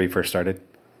you first started?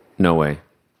 No way.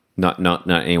 Not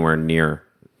anywhere near,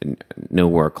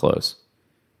 nowhere close.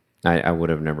 I would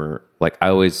have never, I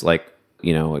always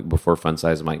before Fun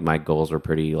Size, my goals were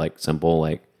pretty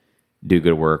simple, do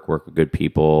good work with good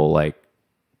people.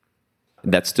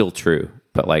 That's still true.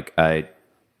 But I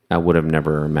would have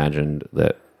never imagined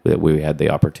that we had the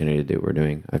opportunity to do what we're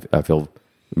doing. I feel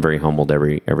very humbled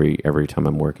every time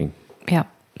I'm working. Yeah,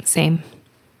 same.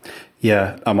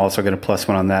 Yeah, I'm also going to plus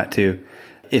one on that too,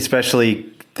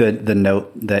 especially the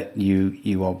note that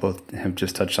you all both have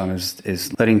just touched on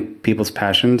is letting people's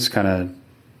passions kind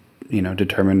of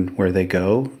determine where they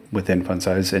go within Fun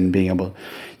Size, and being able,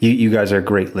 you guys are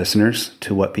great listeners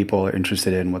to what people are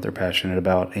interested in, what they're passionate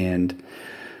about, and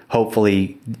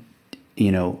hopefully,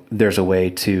 there's a way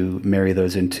to marry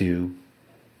those into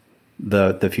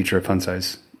the future of Fun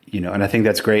Size, and I think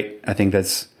that's great. I think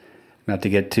that's, not to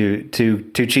get too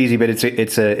cheesy, but it's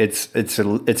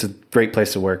a great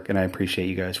place to work, and I appreciate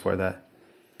you guys for that.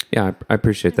 Yeah, I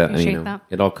appreciate that. That.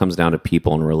 It all comes down to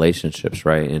people and relationships,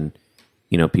 right? And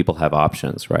people have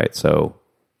options, right? So,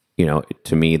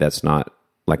 to me, that's not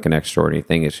an extraordinary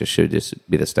thing. It should just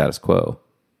be the status quo.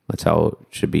 That's how it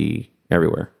should be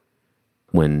everywhere.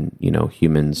 When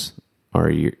humans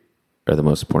are the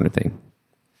most important thing.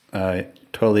 I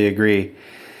totally agree.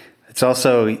 It's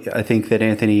also, I think that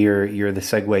Anthony, you're the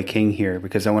segue king here,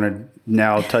 because I want to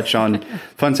now touch on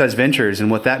Fun Size Ventures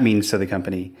and what that means to the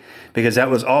company, because that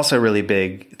was also really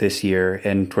big this year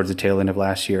and towards the tail end of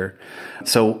last year.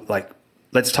 So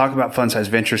let's talk about Fun Size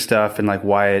Venture stuff and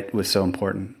why it was so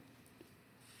important.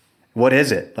 What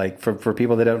is it? Like for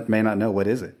people that may not know, what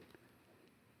is it?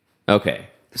 Okay.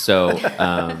 So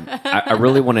I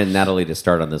really wanted Natalie to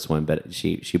start on this one, but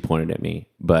she pointed at me.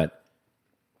 But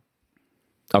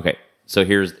okay, so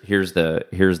here's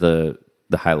the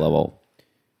high level.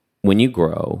 When you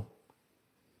grow,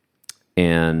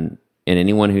 and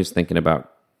anyone who's thinking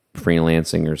about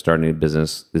freelancing or starting a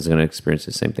business is going to experience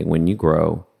the same thing. When you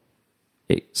grow,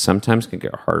 it sometimes can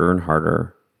get harder and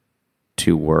harder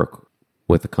to work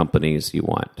with the companies you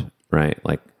want, right?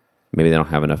 Like maybe they don't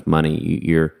have enough money.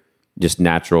 You're just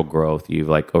natural growth. You've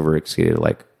like overexceeded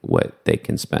like what they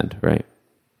can spend, right?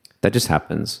 That just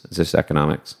happens. It's just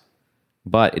economics.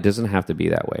 But it doesn't have to be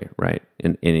that way, right?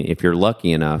 And if you're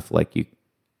lucky enough, like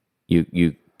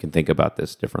you can think about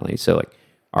this differently. So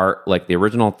like the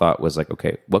original thought was like,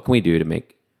 okay, what can we do to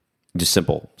make just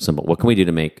simple? What can we do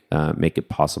to make it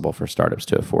possible for startups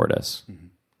to afford us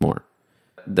more?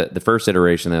 The first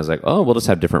iteration, I was like, oh, we'll just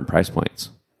have different price points.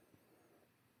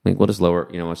 Like we'll just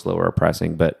let's lower our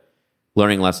pricing. But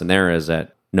learning lesson there is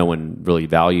that no one really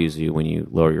values you when you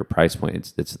lower your price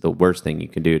point. It's the worst thing you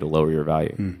can do to lower your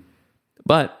value.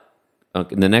 But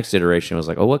in the next iteration was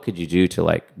like, oh, what could you do to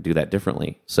like do that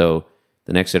differently? So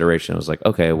the next iteration was like,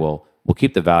 okay, well, we'll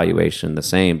keep the valuation the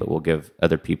same, but we'll give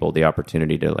other people the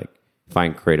opportunity to like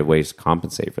find creative ways to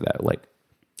compensate for that, like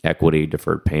equity,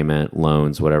 deferred payment,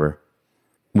 loans, whatever.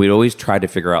 We'd always try to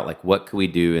figure out like what could we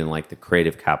do in like the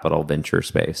creative capital venture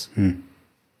space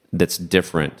that's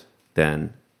different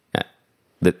than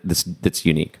that's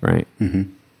unique, right?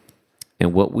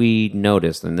 And what we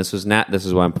noticed, and this is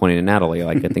why I'm pointing to Natalie.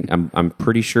 Like I think I'm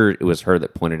pretty sure it was her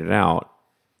that pointed it out,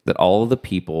 that all of the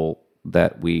people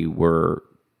that we were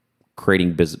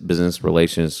creating business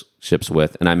relationships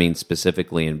with, and I mean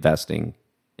specifically investing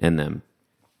in them,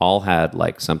 all had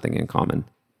like something in common.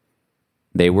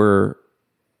 They were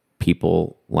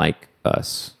people like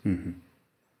us.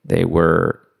 They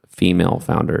were female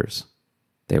founders.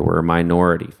 They were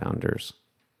minority founders.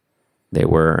 They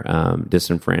were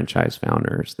disenfranchised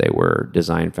founders. They were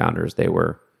design founders. They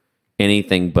were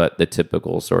anything but the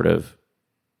typical sort of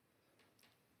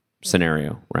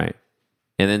scenario, right?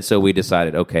 And then so we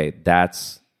decided, okay,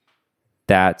 that's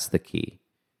the key.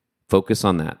 Focus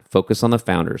on that. Focus on the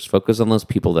founders. Focus on those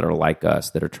people that are like us,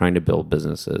 that are trying to build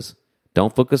businesses.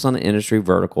 Don't focus on the industry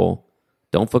vertical.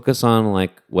 Don't focus on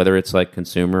like whether it's like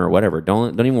consumer or whatever.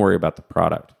 Don't even worry about the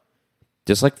product.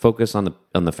 Just like focus on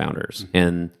the founders.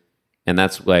 And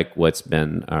that's like what's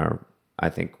been I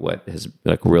think what has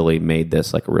like really made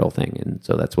this like a real thing. And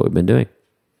so that's what we've been doing.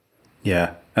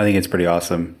 Yeah, I think it's pretty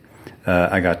awesome.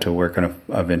 I got to work on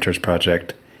a ventures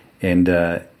project, and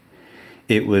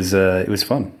it was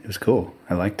fun. It was cool.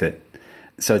 I liked it.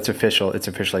 So it's official. It's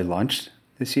officially launched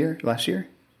last year.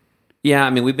 Yeah,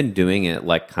 I mean, we've been doing it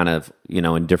like kind of,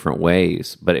 in different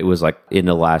ways, but it was like in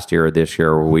the last year or this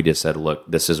year where we just said, look,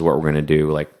 this is what we're going to do.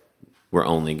 Like, we're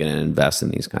only going to invest in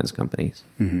these kinds of companies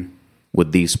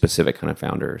with these specific kind of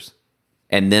founders.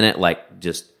 And then it like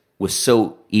just was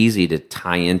so easy to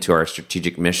tie into our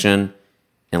strategic mission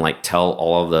and like tell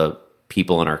all of the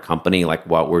people in our company like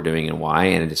what we're doing and why.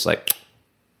 And it just like,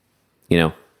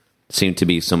 seemed to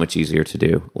be so much easier to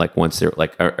do. Like once they're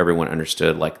like everyone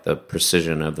understood like the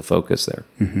precision of the focus there.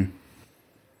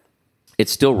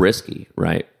 It's still risky,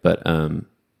 right? But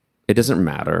it doesn't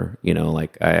matter.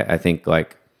 Like I think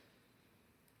like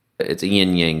it's a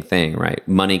yin yang thing, right?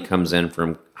 Money comes in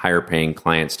from higher paying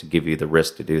clients to give you the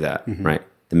risk to do that, right?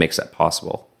 That makes that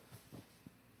possible.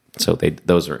 So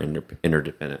those are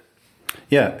interdependent.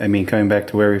 Yeah, I mean, coming back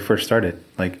to where we first started,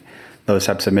 like those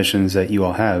types of missions that you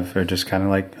all have are just kind of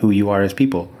like who you are as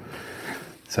people.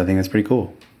 So I think that's pretty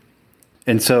cool.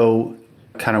 And so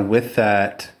kind of with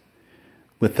that,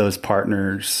 with those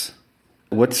partners,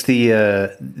 what's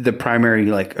the primary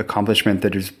like accomplishment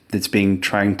that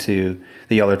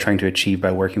y'all are trying to achieve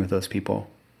by working with those people?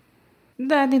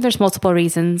 I think there's multiple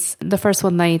reasons. The first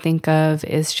one that I think of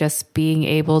is just being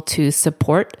able to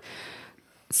support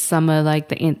some of like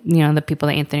the people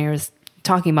that Anthony was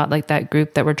talking about, like that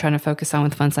group that we're trying to focus on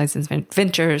with Fund Sizes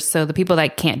Ventures. So the people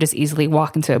that can't just easily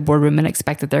walk into a boardroom and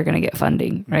expect that they're going to get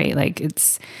funding, right?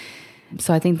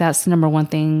 So I think that's the number one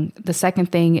thing. The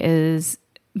second thing is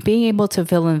being able to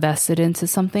feel invested into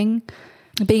something,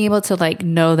 being able to like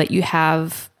know that you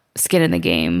have skin in the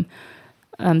game,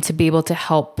 to be able to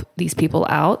help these people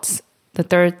out. The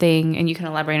third thing, and you can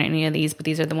elaborate on any of these, but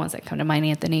these are the ones that come to mind,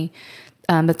 Anthony.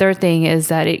 The third thing is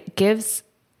that it gives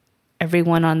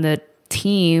everyone on the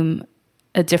team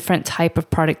a different type of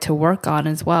product to work on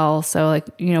as well. So like,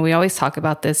 we always talk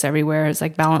about this everywhere. It's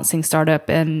like balancing startup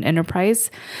and enterprise.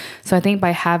 So I think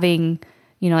by having,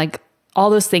 like all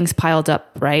those things piled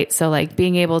up, right? So like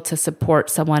being able to support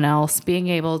someone else, being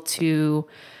able to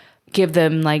give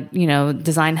them like,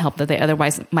 design help that they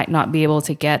otherwise might not be able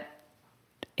to get.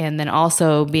 And then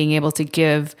also being able to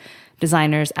give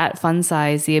designers at Fun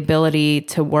Size the ability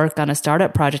to work on a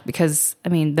startup project, because I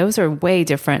mean, those are way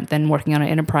different than working on an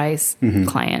enterprise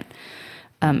client.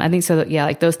 I think so. Yeah,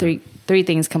 like those three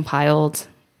things compiled,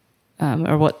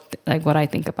 or what I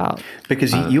think about.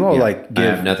 Because you all like give.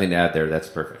 I have nothing to add there. That's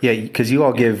perfect. Yeah, because you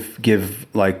all give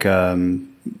like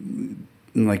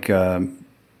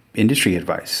industry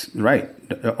advice, right?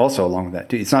 Also along with that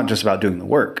too. It's not just about doing the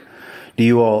work. Do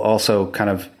you all also kind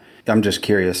of? I'm just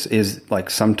curious. Is like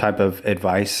some type of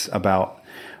advice about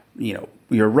your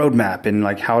roadmap and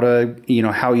like how to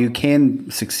how you can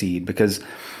succeed, because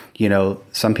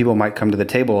some people might come to the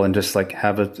table and just like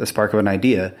have a spark of an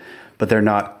idea, but they're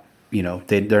not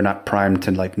they're not primed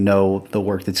to like know the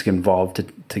work that's involved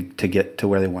to get to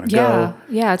where they want to go.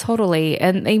 Yeah, totally.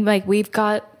 And like we've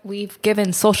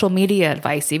given social media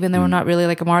advice, even though we're not really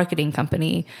like a marketing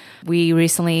company. We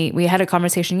had a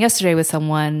conversation yesterday with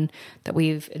someone that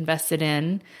we've invested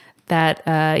in that,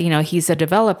 he's a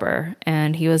developer,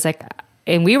 and he was like,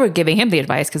 and we were giving him the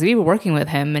advice because we were working with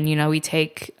him, and, we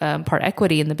take part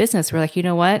equity in the business. We're like, you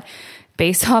know what?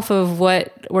 Based off of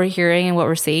what we're hearing and what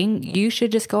we're seeing, you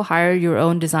should just go hire your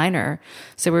own designer.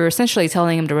 So we were essentially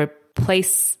telling him to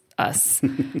replace us.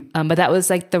 But that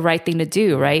was like the right thing to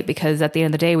do, right? Because at the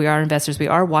end of the day, we are investors. We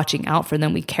are watching out for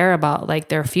them. We care about like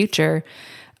their future.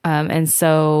 And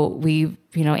so we,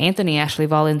 Anthony actually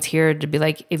volunteered to be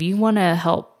like, if you want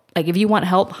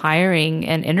help hiring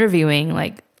and interviewing,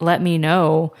 like, let me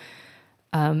know.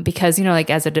 Because,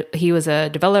 he was a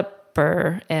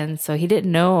developer, and so he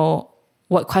didn't know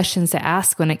what questions to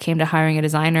ask when it came to hiring a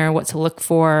designer, what to look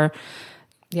for,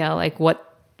 like what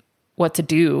to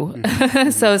do.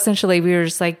 Mm-hmm. So essentially we were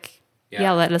just like,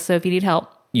 let us know if you need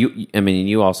help.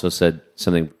 You also said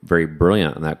something very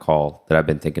brilliant on that call that I've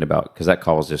been thinking about, because that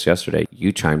call was just yesterday.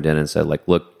 You chimed in and said, like,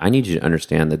 look, I need you to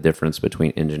understand the difference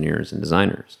between engineers and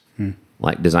designers.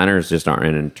 Like, designers just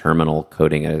aren't in terminal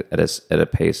coding at a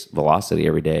pace velocity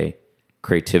every day.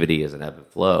 Creativity is an ebb and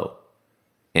flow.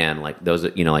 And like those,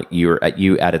 like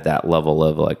you added that level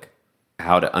of like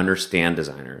how to understand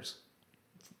designers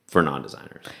for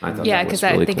non-designers. I thought because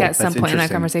really I think cool. at some point in that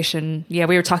conversation, we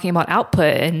were talking about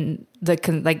output, and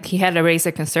he had to raise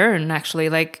a concern actually,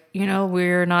 like,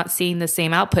 we're not seeing the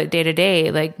same output day to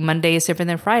day, like Monday is different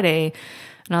than Friday.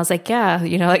 And I was like,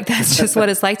 like that's just what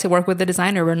it's like to work with a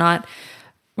designer.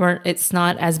 It's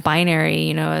not as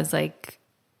binary, as like,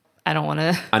 I don't want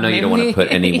to. I know you don't want to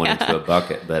put anyone into a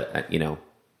bucket, but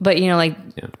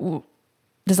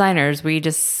designers,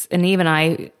 and even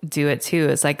I do it too.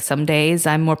 It's like some days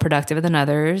I'm more productive than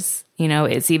others.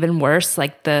 It's even worse.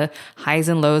 Like the highs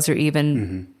and lows are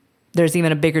even, there's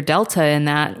even a bigger delta in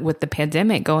that with the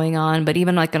pandemic going on. But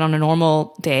even like on a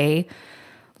normal day,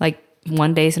 like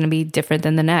one day is going to be different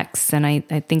than the next. And I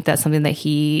think that's something that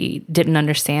he didn't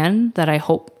understand, that I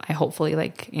hopefully,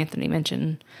 like Anthony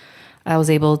mentioned, I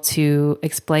was able to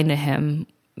explain to him.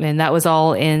 And that was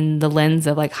all in the lens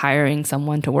of like hiring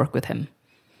someone to work with him.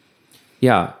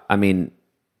 Yeah. I mean,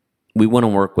 we want to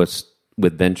work with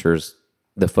ventures.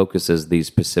 The focus is these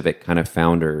specific kind of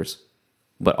founders,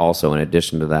 but also in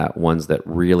addition to that, ones that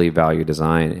really value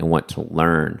design and want to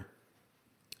learn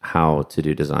how to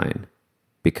do design.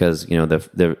 Because,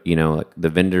 the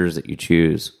vendors that you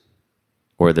choose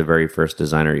or the very first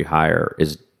designer you hire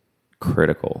is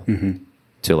critical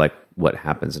to like what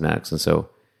happens next. And so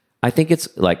I think it's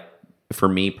like, for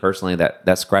me personally,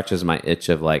 that scratches my itch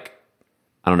of like,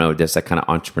 I don't know, just that kind of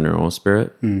entrepreneurial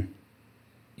spirit,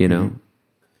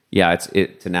 Yeah,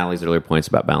 to Natalie's earlier points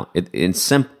about balance.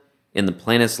 In the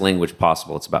plainest language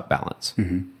possible, it's about balance.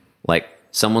 Like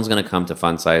someone's going to come to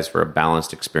Fun Size for a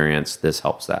balanced experience. This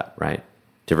helps that, right?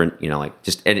 Different,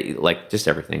 just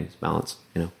everything is balanced,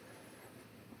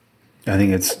 I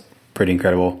think it's pretty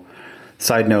incredible.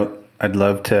 Side note, I'd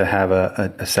love to have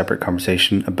a separate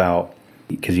conversation about,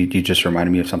 because you just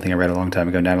reminded me of something I read a long time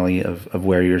ago, Natalie, of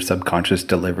where your subconscious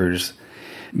delivers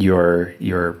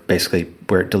your basically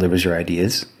where it delivers your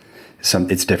ideas.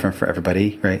 It's different for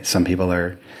everybody, right? Some people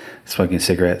are smoking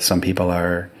cigarettes. Some people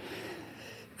are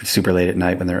super late at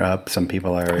night when they're up. Some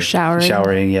people are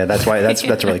showering. Yeah, that's why that's a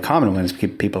really common one. Is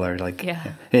people are like,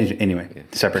 Anyway,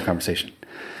 separate conversation.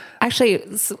 Actually,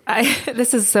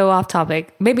 this is so off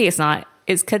topic. Maybe it's not.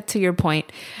 It's cut to your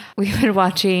point. We've been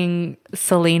watching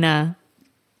Selena,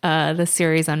 the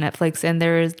series on Netflix, and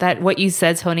there's what you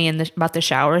said, Tony, about the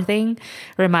shower thing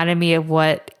reminded me of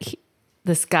what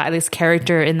this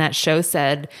character in that show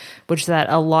said, which is that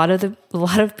a lot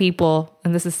of people,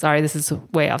 and this is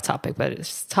way off topic, but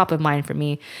it's top of mind for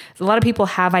me. A lot of people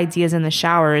have ideas in the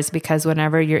showers because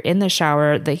whenever you're in the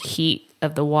shower, the heat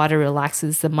of the water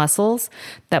relaxes the muscles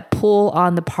that pull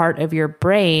on the part of your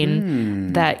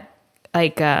brain that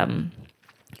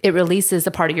it releases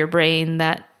the part of your brain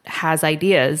that has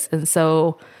ideas. And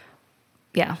so,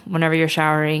 yeah, whenever you're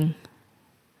showering,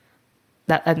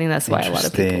 I think that's why a lot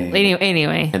of people.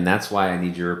 Anyway. And that's why I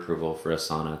need your approval for a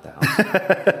sauna at the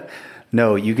house.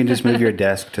 No, you can just move your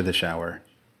desk to the shower.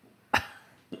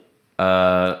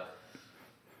 Oh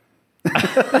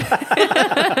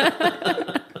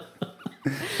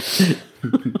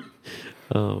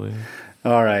man.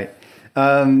 All right.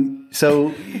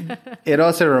 So it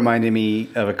also reminded me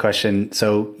of a question.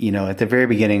 So, at the very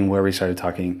beginning where we started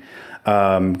talking,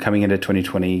 coming into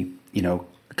 2020,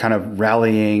 kind of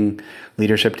rallying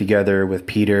leadership together with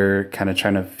Peter, kind of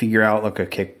trying to figure out, like,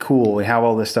 okay, cool, we have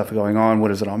all this stuff going on. What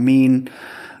does it all mean?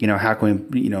 How can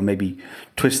we, maybe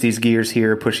twist these gears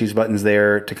here, push these buttons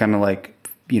there to kind of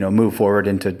move forward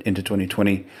into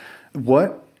 2020.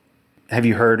 What have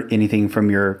you heard anything from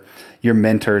your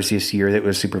mentors this year that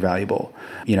was super valuable?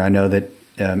 I know that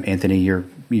Anthony, you're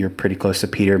pretty close to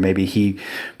Peter. Maybe he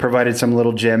provided some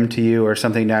little gem to you or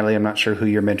something. Natalie, I'm not sure who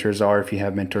your mentors are, if you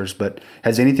have mentors, but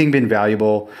has anything been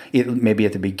valuable, maybe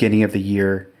at the beginning of the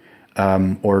year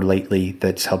or lately,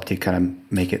 that's helped you kind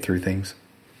of make it through things?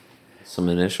 Some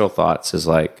initial thoughts is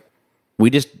we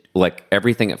just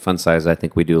everything at Fun Size. I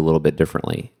think we do a little bit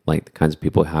differently, like the kinds of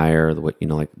people we hire,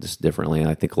 just differently. And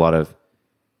I think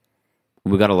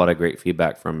we got a lot of great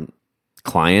feedback from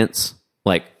clients.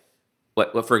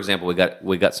 For example,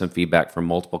 we got some feedback from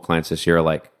multiple clients this year.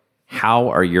 Like, how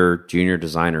are your junior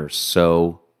designers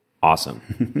so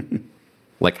awesome?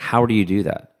 How do you do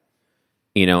that?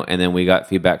 And then we got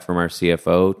feedback from our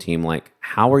CFO team. Like,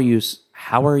 how are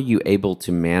you able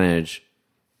to manage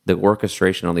the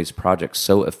orchestration on these projects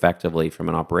so effectively from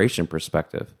an operation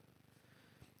perspective?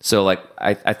 So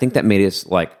I think that made us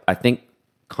I think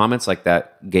comments like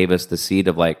that gave us the seed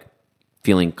of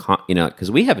feeling,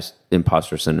 because we have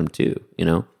imposter syndrome too,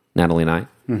 Natalie and I.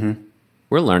 Mm-hmm.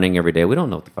 We're learning every day. We don't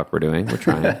know what the fuck we're doing. We're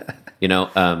trying.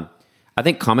 I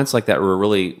think comments like that were a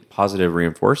really positive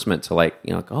reinforcement to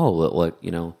oh, look, what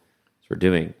we're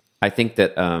doing. I think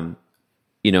that,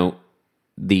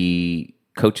 the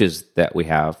coaches that we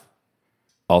have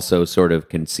also sort of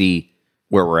can see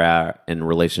where we're at in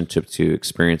relationship to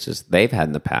experiences they've had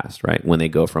in the past, right? When they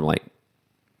go from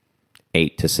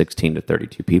 8 to 16 to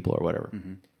 32 people or whatever.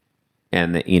 Mm-hmm.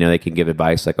 And they can give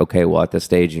advice okay, well, at this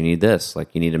stage you need this,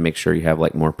 you need to make sure you have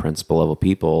more principal level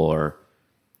people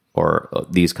or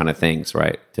these kind of things,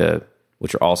 right?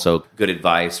 Which are also good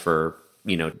advice for,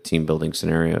 team building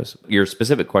scenarios. Your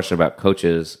specific question about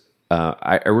coaches,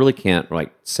 I really can't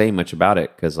say much about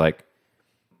it because I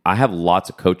have lots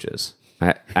of coaches.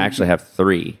 I actually have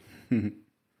 3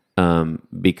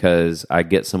 because I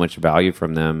get so much value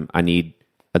from them. I need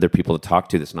other people to talk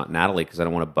to that's not Natalie because I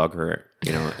don't want to bug her,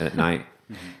 at night.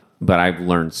 Mm-hmm. But I've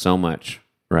learned so much,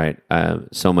 right?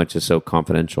 So much is so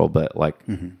confidential, but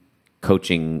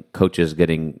coaches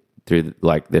getting through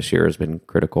this year has been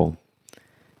critical.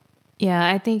 Yeah,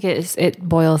 I think it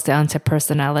boils down to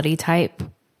personality type.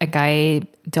 I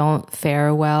don't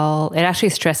fare well. It actually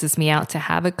stresses me out to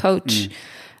have a coach.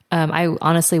 I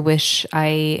honestly wish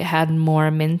I had more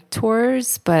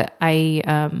mentors, but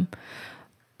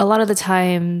a lot of the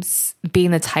times,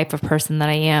 being the type of person that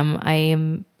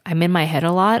I'm in my head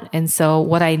a lot. And so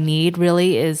what I need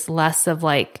really is less of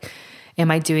am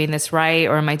I doing this right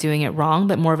or am I doing it wrong?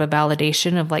 But more of a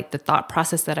validation of the thought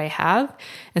process that I have.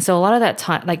 And so a lot of that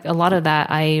time,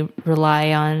 I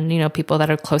rely on, people that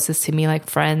are closest to me, like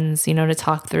friends, to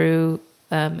talk through,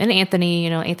 and Anthony,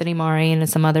 Anthony Mari and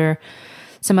some other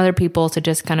people to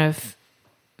just kind of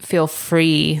feel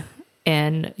free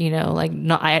and,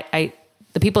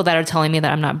 the people that are telling me that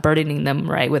I'm not burdening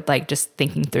them, right, with just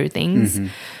thinking through things. Mm-hmm.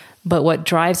 But what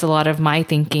drives a lot of my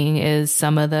thinking is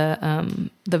some of the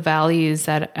values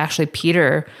that actually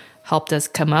Peter helped us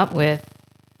come up with,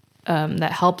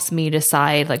 that helps me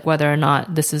decide whether or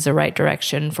not this is the right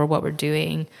direction for what we're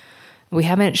doing. We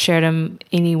haven't shared them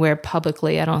anywhere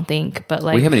publicly, I don't think, but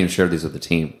we haven't even shared these with the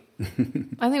team.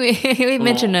 I think we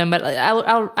mentioned them, but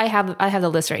I have the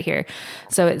list right here.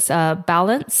 So it's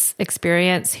balance,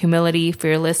 experience, humility,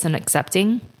 fearless, and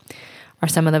accepting are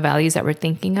some of the values that we're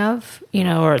thinking of,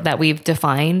 or that we've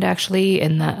defined actually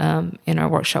in our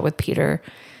workshop with Peter,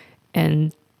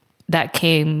 and that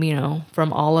came,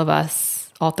 from all of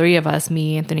us, all 3 of us,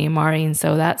 me, Anthony, and Mari, and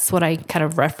so that's what I kind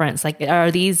of reference.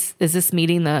 Is this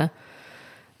meeting the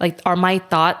like, are my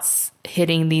thoughts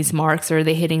hitting these marks, or are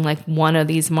they hitting like one of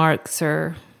these marks,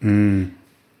 or so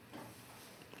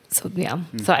yeah.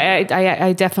 So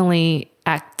I definitely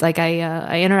act like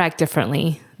I interact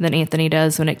differently than Anthony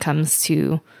does when it comes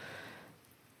to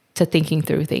thinking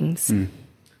through things.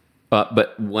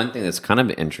 But one thing that's kind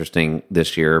of interesting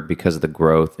this year, because of the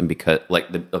growth and because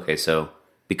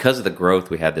because of the growth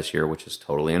we had this year, which is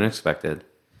totally unexpected,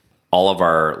 all of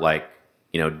our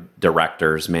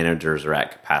directors, managers are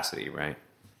at capacity, right?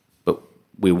 But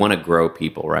we want to grow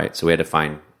people, right? So we had to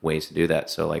find ways to do that.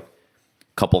 So like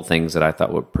a couple of things that I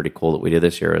thought were pretty cool that we did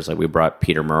this year is like we brought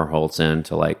Peter Merholtz in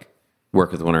to like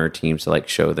work with one of our teams to like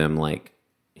show them like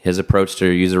his approach to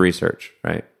user research,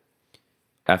 right?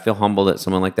 I feel humbled that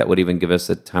someone like that would even give us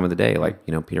the time of the day. Like,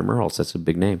 Peter Merholtz, that's a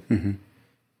big name.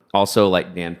 Also,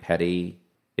 like Dan Petty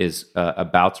is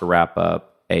about to wrap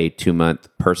up a 2-month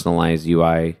personalized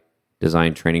UI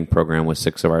design training program with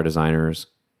 6 of our designers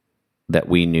that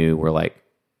we knew were like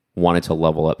wanted to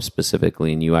level up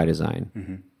specifically in UI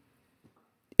design.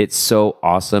 It's so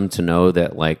awesome to know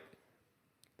that like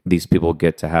these people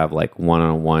get to have like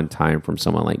one-on-one time from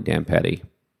someone like Dan Petty.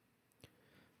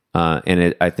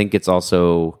 I think it's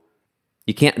also,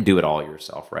 you can't do it all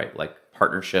yourself, right? Like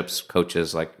partnerships,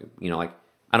 coaches, like, like,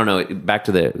 I don't know, back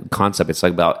to the concept, it's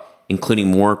like about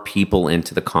including more people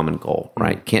into the common goal,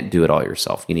 right? You can't do it all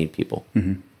yourself. You need people.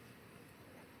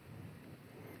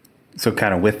 So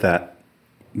kind of with that,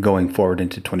 going forward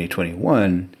into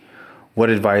 2021, what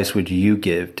advice would you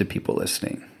give to people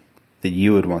listening that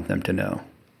you would want them to know?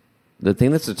 The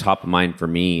thing that's the top of mind for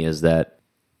me is that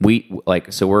we're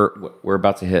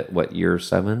about to hit what, year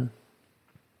 7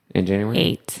 in January?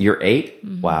 8. Year 8?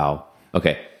 Wow.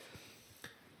 Okay.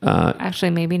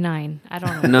 Actually, maybe 9. I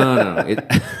don't know.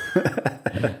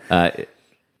 No.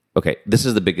 Okay. This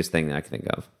is the biggest thing that I can think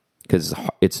of because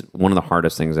it's one of the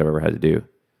hardest things I've ever had to do.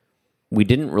 We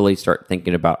didn't really start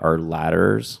thinking about our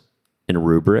ladders and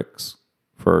rubrics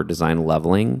for design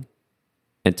leveling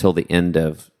until the end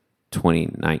of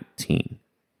 2019.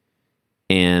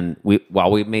 And while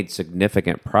we've made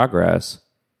significant progress,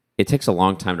 it takes a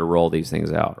long time to roll these things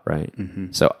out, right?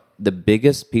 So the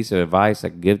biggest piece of advice I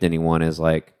could give to anyone is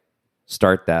like,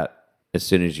 start that as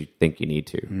soon as you think you need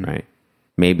to, right?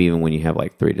 Maybe even when you have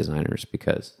like 3 designers,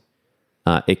 because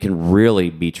it can really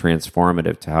be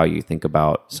transformative to how you think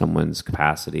about someone's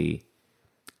capacity.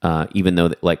 Even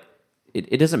though like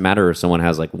it doesn't matter if someone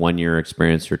has like 1 year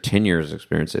experience or 10 years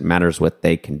experience. It matters what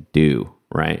they can do,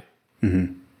 right?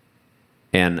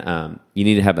 And you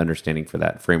need to have understanding for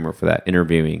that, framework for that,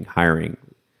 interviewing, hiring,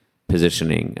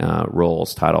 positioning,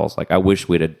 roles, titles. Like I wish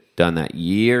we'd have done that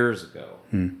years ago.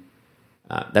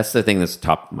 That's the thing that's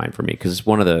top of mind for me because it's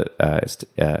one of the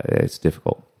it's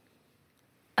difficult.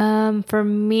 For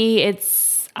me,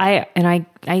 it's I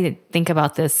think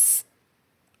about this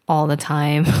all the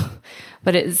time,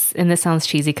 but and this sounds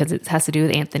cheesy because it has to do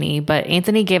with Anthony. But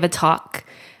Anthony gave a talk,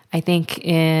 I think,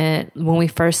 when we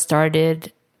first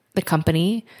started the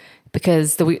company,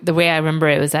 because the way I remember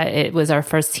it was that it was our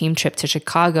first team trip to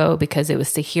Chicago because it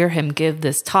was to hear him give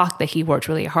this talk that he worked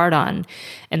really hard on.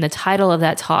 And the title of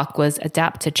that talk was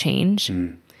Adapt to Change.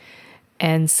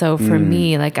 And so for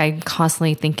me, like I'm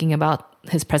constantly thinking about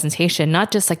his presentation,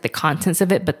 not just like the contents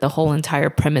of it, but the whole entire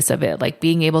premise of it, like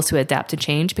being able to adapt to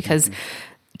change, because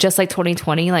just like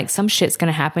 2020, like some shit's going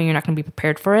to happen. You're not going to be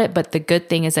prepared for it. But the good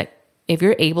thing is that if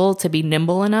you're able to be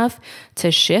nimble enough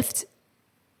to shift,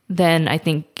 then I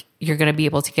think you're going to be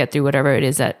able to get through whatever it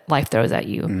is that life throws at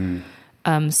you.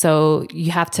 So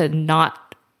you have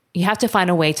to find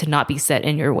a way to not be set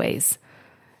in your ways.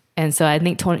 And so I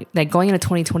think going into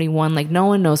 2021, like no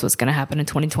one knows what's going to happen in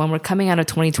 2021. We're coming out of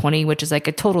 2020, which is like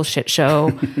a total shit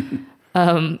show.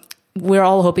 We're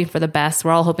all hoping for the best.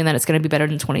 We're all hoping that it's going to be better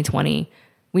than 2020.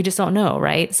 We just don't know,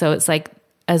 right? So it's like,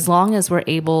 as long as we're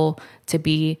able to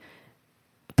be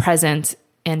present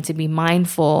and to be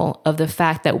mindful of the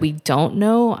fact that we don't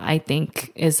know, I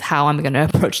think is how I'm going to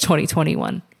approach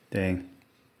 2021. Dang.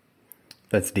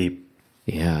 That's deep.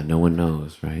 Yeah, no one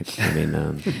knows, right? I mean,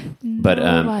 but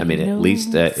I mean, at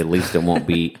least it won't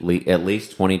be. At least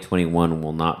 2021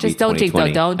 will not just be. Don't jinx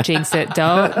it.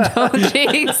 Don't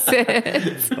jinx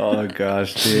it. Oh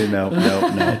gosh, dude, no. We're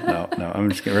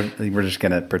just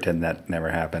gonna pretend that never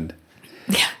happened.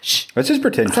 Yeah, let's just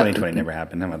pretend 2020 never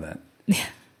happened. How about that? Yeah.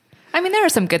 I mean, there are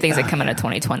some good things that come out of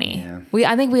 2020. Yeah.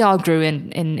 I think we all grew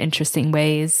in interesting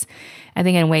ways. I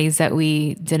think in ways that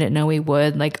we didn't know we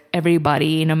would. Like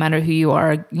everybody, no matter who you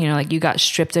are, like you got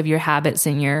stripped of your habits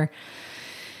and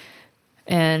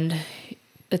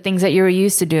the things that you were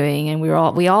used to doing, and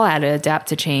we all had to adapt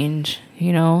to change.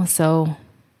 So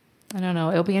I don't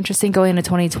know. It'll be interesting going into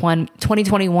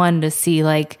 2021 to see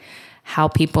like how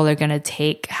people are going to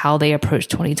take how they approach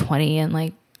 2020 and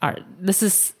like, this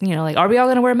is, like, are we all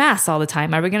going to wear masks all the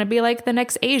time? Are we going to be like the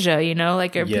next Asia,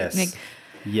 like, Yes.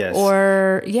 Yes.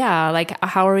 Or like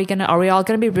how are we all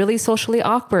going to be really socially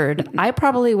awkward? I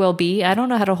probably will be. I don't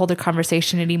know how to hold a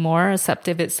conversation anymore, except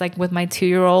if it's like with my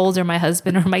 2-year-old or my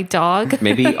husband or my dog.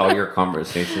 Maybe all your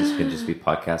conversations can just be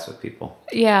podcasts with people.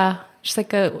 Yeah. Just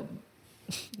like a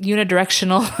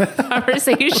unidirectional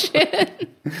conversation.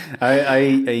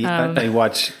 I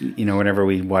watch, whenever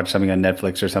we watch something on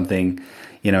Netflix or something,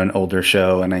 an older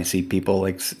show, and I see people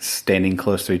like standing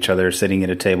close to each other, sitting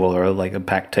at a table or like a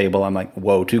packed table. I'm like,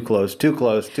 whoa, too close, too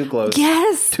close, too close.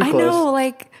 Yes, too I close. know.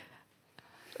 Like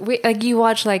you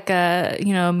watch like a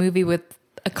movie with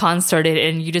a concert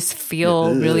and you just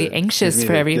feel really anxious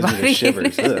for everybody.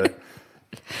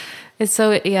 It's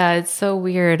so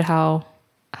weird how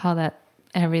that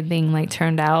everything like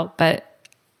turned out, but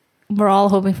we're all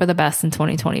hoping for the best in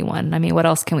 2021. I mean, what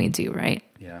else can we do, right?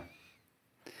 Yeah.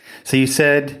 So you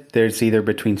said there's either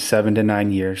between 7 to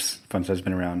 9 years Funside's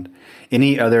been around.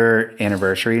 Any other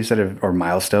anniversaries or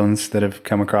milestones that have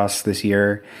come across this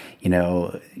year?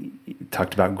 You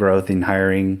talked about growth in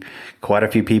hiring quite a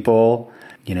few people.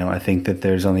 I think that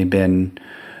there's only been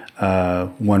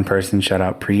one person, shout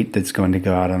out Preet, that's going to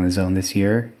go out on his own this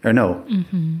year. Or no,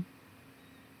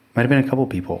 might have been a couple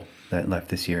people that left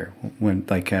this year. When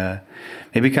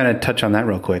maybe kind of touch on that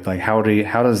real quick. Like how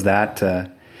does that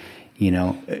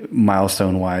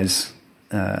milestone wise,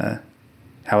 how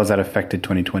has that affected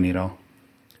 2020 at all?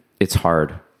 It's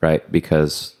hard, right?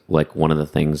 Because like one of the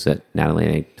things that Natalie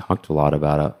and I talked a lot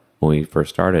about when we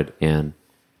first started and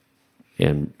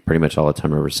pretty much all the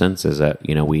time ever since is that,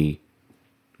 we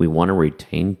want to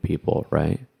retain people,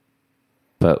 right?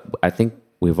 But I think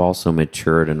we've also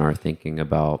matured in our thinking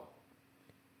about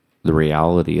the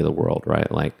reality of the world,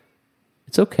 right? Like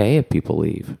it's okay if people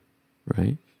leave,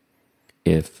 right?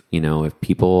 If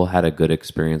people had a good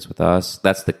experience with us,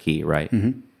 that's the key, right?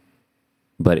 Mm-hmm.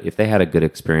 But if they had a good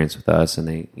experience with us and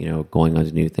they, going on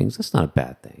to new things, that's not a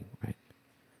bad thing, right?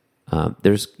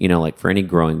 There's, like for any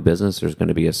growing business, there's going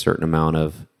to be a certain amount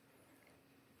of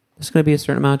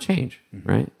change,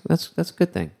 right? That's a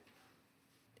good thing.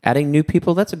 Adding new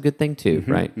people, that's a good thing too,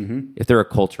 right? Mm-hmm. If they're a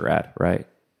culture add, right?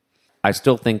 I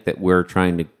still think that we're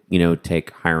trying to, take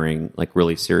hiring like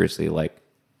really seriously, like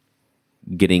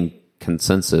getting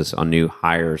consensus on new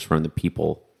hires from the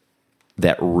people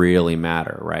that really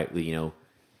matter, right?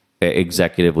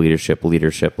 Executive leadership,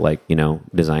 like,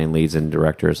 design leads and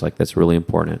directors, like that's really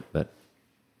important. But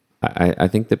I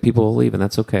think that people will leave and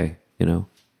that's okay,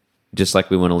 Just like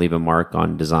we want to leave a mark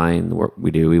on design, the work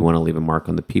we do, we want to leave a mark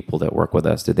on the people that work with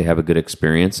us. Did they have a good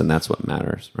experience? And that's what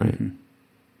matters, right?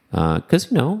 Because,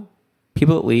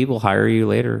 people that leave will hire you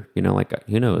later. Like,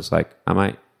 who knows? Like, I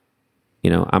might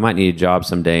need a job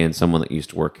someday and someone that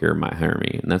used to work here might hire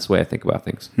me. And that's the way I think about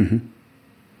things. Mm-hmm.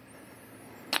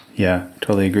 Yeah,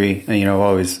 totally agree. And, I've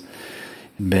always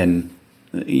been,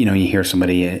 you hear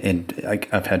somebody, and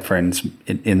I've had friends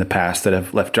in the past that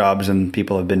have left jobs and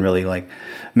people have been really like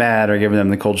mad or giving them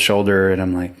the cold shoulder. And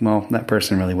I'm like, well, that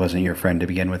person really wasn't your friend to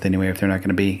begin with anyway, if they're not going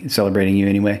to be celebrating you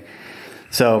anyway.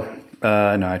 So,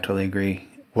 no, I totally agree.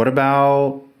 What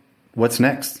about what's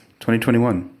next?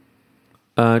 2021.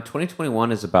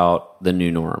 2021 is about the new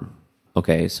norm.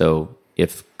 Okay, so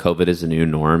if COVID is a new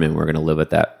norm and we're going to live at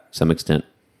that some extent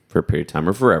for a period of time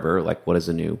or forever, like what does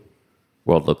a new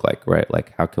world look like, right?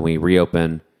 Like how can we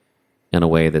reopen in a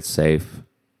way that's safe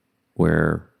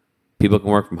where people can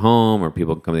work from home or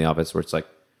people can come to the office where it's like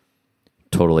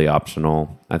totally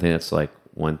optional? I think that's like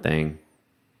one thing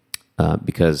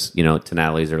because, to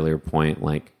Natalie's earlier point,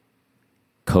 like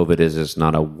COVID is just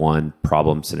not a one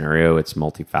problem scenario. It's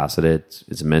multifaceted.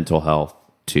 It's mental health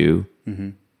too.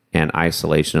 Mm-hmm. And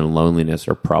isolation and loneliness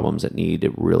are problems that need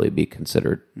to really be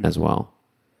considered as well.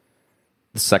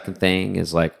 The second thing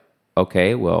is like,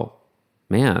 okay, well,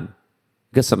 man,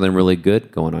 we got something really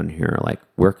good going on here. Like,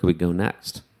 where could we go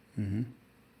next? Mm-hmm.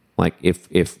 Like,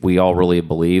 if we all really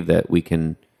believe that we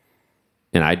can,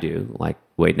 and I do, like,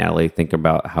 wait, Natalie, think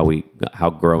about how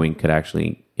growing could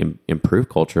actually improve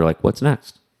culture. Like, what's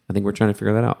next? I think we're trying to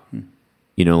figure that out.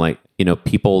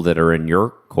 People that are in your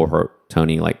cohort,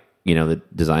 Tony, like, the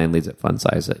design leads at Fun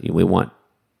Size, that we want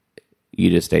you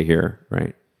to stay here,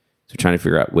 right? So trying to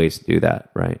figure out ways to do that,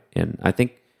 right? And I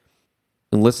think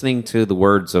listening to the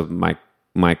words of my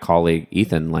colleague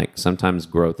Ethan, like sometimes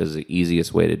growth is the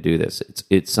easiest way to do this.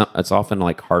 It's often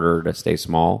like harder to stay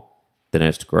small than it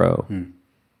is to grow.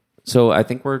 So I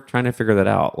think we're trying to figure that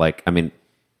out. Like, I mean,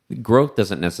 growth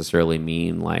doesn't necessarily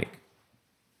mean like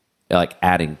like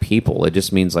adding people. It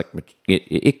just means like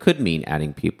it could mean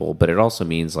adding people, but it also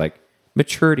means like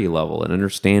maturity level and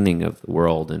understanding of the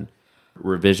world and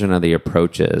revision of the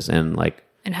approaches and like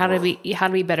how to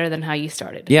be better than how you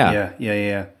started.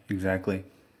 Yeah, exactly.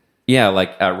 Yeah,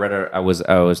 like I went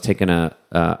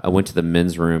to the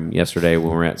men's room yesterday when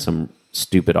we were at some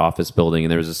stupid office building,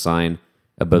 and there was a sign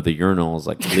above the urinals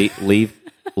like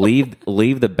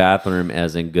leave the bathroom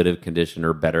as in good of condition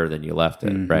or better than you left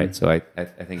it, right? So I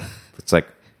think it's like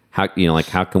how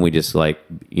can we just like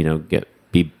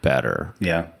be better?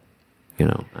 Yeah, I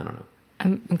don't know.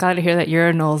 I'm glad to hear that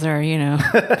urinals are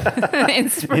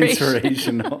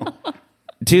inspirational.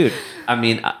 Dude, I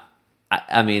mean,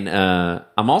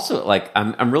 I'm also like,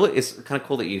 I'm really, it's kind of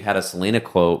cool that you had a Selena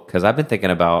quote, because I've been thinking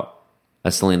about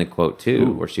a Selena quote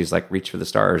too, where she's like, reach for the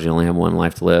stars, you only have one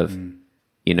life to live,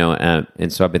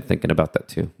 and so I've been thinking about that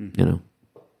too,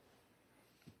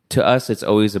 To us, it's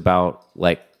always about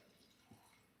like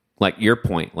your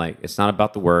point, like it's not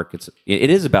about the work, it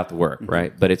is about the work,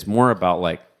 right? But it's more about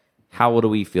like, how do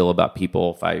we feel about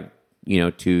people if I,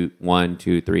 1,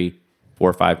 2, 3,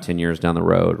 4, 5, 10 years down the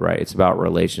road, right? It's about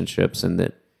relationships, and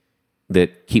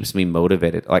that keeps me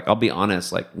motivated. Like, I'll be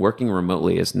honest, like working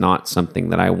remotely is not something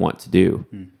that I want to do,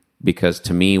 because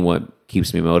to me, what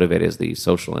keeps me motivated is the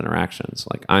social interactions.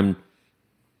 Like I'm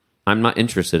not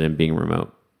interested in being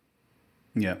remote.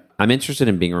 Yeah. I'm interested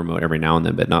in being remote every now and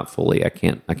then, but not fully. I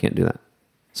can't do that.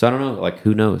 So I don't know, like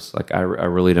who knows? Like I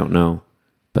really don't know.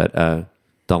 But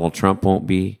Donald Trump won't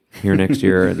be here next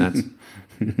year, and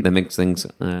that makes things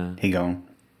he gone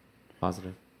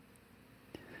positive.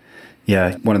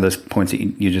 Yeah, one of those points that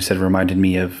you just said reminded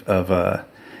me of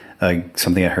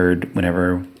something I heard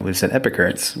whenever I was at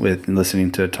Epicurrents with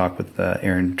listening to a talk with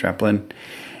Aaron Draplin,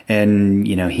 and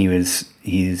he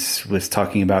was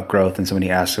talking about growth, and somebody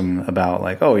asked him about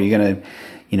like, oh, are you gonna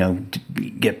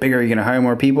get bigger? Are you gonna hire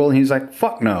more people? And he's like,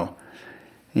 fuck no.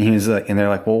 And he was like, and they're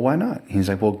like, well, why not? He's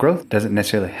like, well, growth doesn't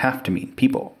necessarily have to mean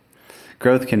people.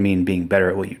 Growth can mean being better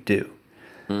at what you do.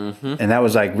 Mm-hmm. And that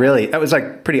was like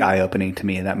pretty eye opening to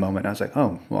me in that moment. I was like,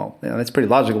 oh, well, that's pretty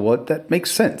logical. Well, that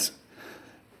makes sense.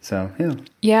 So, yeah.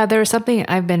 Yeah, there's something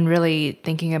I've been really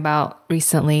thinking about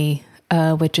recently,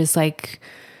 which is like,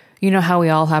 how we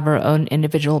all have our own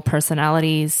individual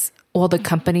personalities. Well, the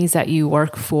companies that you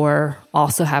work for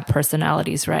also have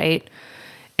personalities, right?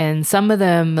 And some of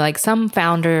them, like some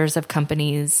founders of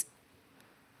companies,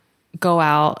 go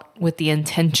out with the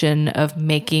intention of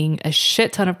making a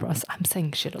shit ton of, I'm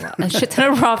saying shit a lot, a shit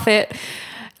ton of profit,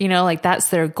 like that's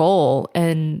their goal.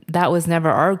 And that was never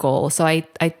our goal. So I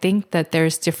think that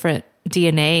there's different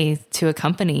DNA to a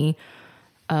company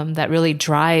that really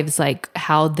drives like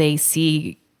how they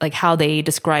see, like how they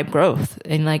describe growth.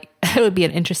 And like, it would be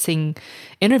an interesting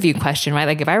interview question, right?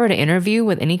 Like if I were to interview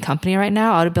with any company right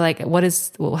now, I would be like, what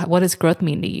does growth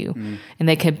mean to you? And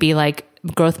they could be like,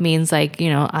 growth means like,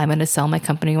 I'm going to sell my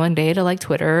company one day to like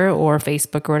Twitter or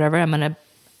Facebook or whatever. I'm going to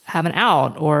have an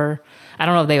out, or I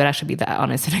don't know if they would actually be that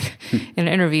honest in an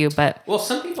interview, but well,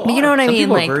 some people, you know what I mean?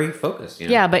 People like are very focused.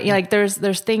 Yeah. But like there's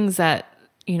things that,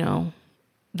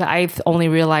 that I've only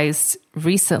realized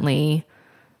recently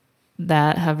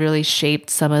that have really shaped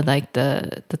some of like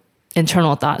the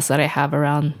internal thoughts that I have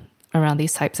around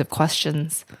these types of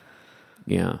questions.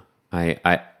 Yeah.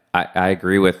 I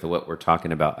agree with what we're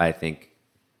talking about. I think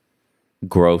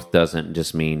growth doesn't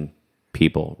just mean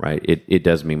people, right? It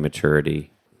does mean maturity.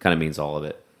 Kind of means all of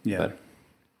it. Yeah. But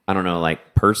I don't know,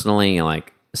 like personally,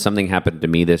 like something happened to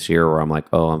me this year where I'm like,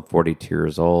 oh, I'm 42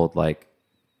 years old. Like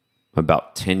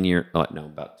about 10 years,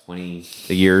 about 20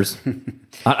 years.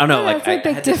 I don't know. Like that's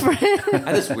a big difference. I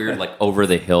had this weird, like over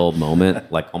the hill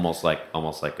moment, like almost like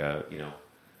a,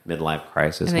 midlife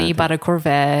crisis. And then you bought a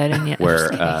Corvette, and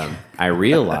where I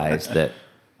realized that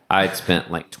I'd spent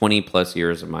like 20 plus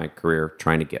years of my career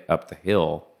trying to get up the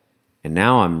hill, and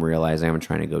now I'm realizing I'm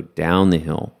trying to go down the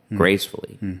hill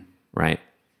gracefully, right?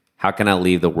 How can I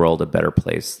leave the world a better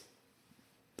place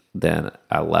than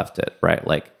I left it, right?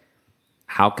 Like,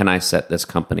 how can I set this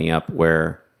company up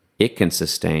where it can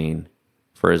sustain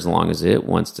for as long as it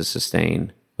wants to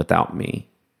sustain without me?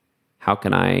 How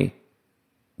can I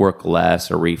work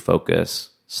less or refocus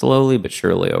slowly but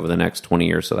surely over the next 20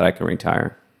 years so that I can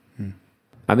retire?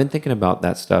 I've been thinking about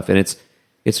that stuff, and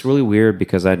it's really weird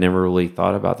because I'd never really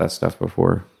thought about that stuff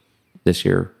before this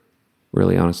year.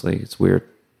 Really, honestly, it's weird.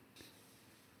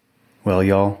 Well,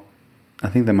 y'all, I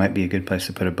think that might be a good place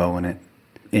to put a bow on it.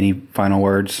 Any final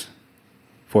words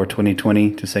for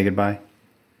 2020 to say goodbye?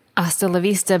 Hasta la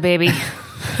vista, baby.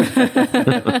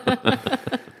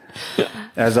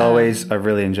 As always, I've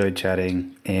really enjoyed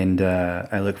chatting, and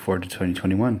I look forward to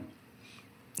 2021.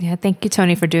 Yeah, thank you,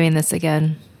 Tony, for doing this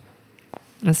again.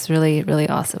 It's really, really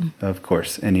awesome. Of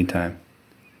course, anytime.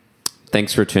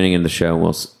 Thanks for tuning in the show.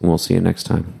 We'll see you next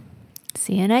time.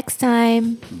 See you next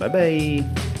time. Bye-bye.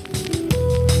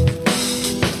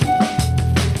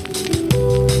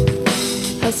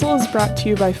 Hustle is brought to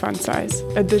you by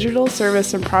FunSize, a digital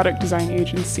service and product design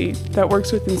agency that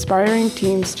works with inspiring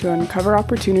teams to uncover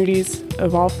opportunities,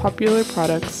 evolve popular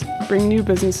products, bring new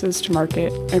businesses to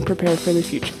market, and prepare for the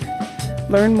future.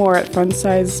 Learn more at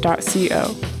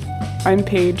funsize.co. I'm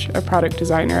Paige, a product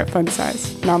designer at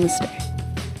FunSize. Namaste.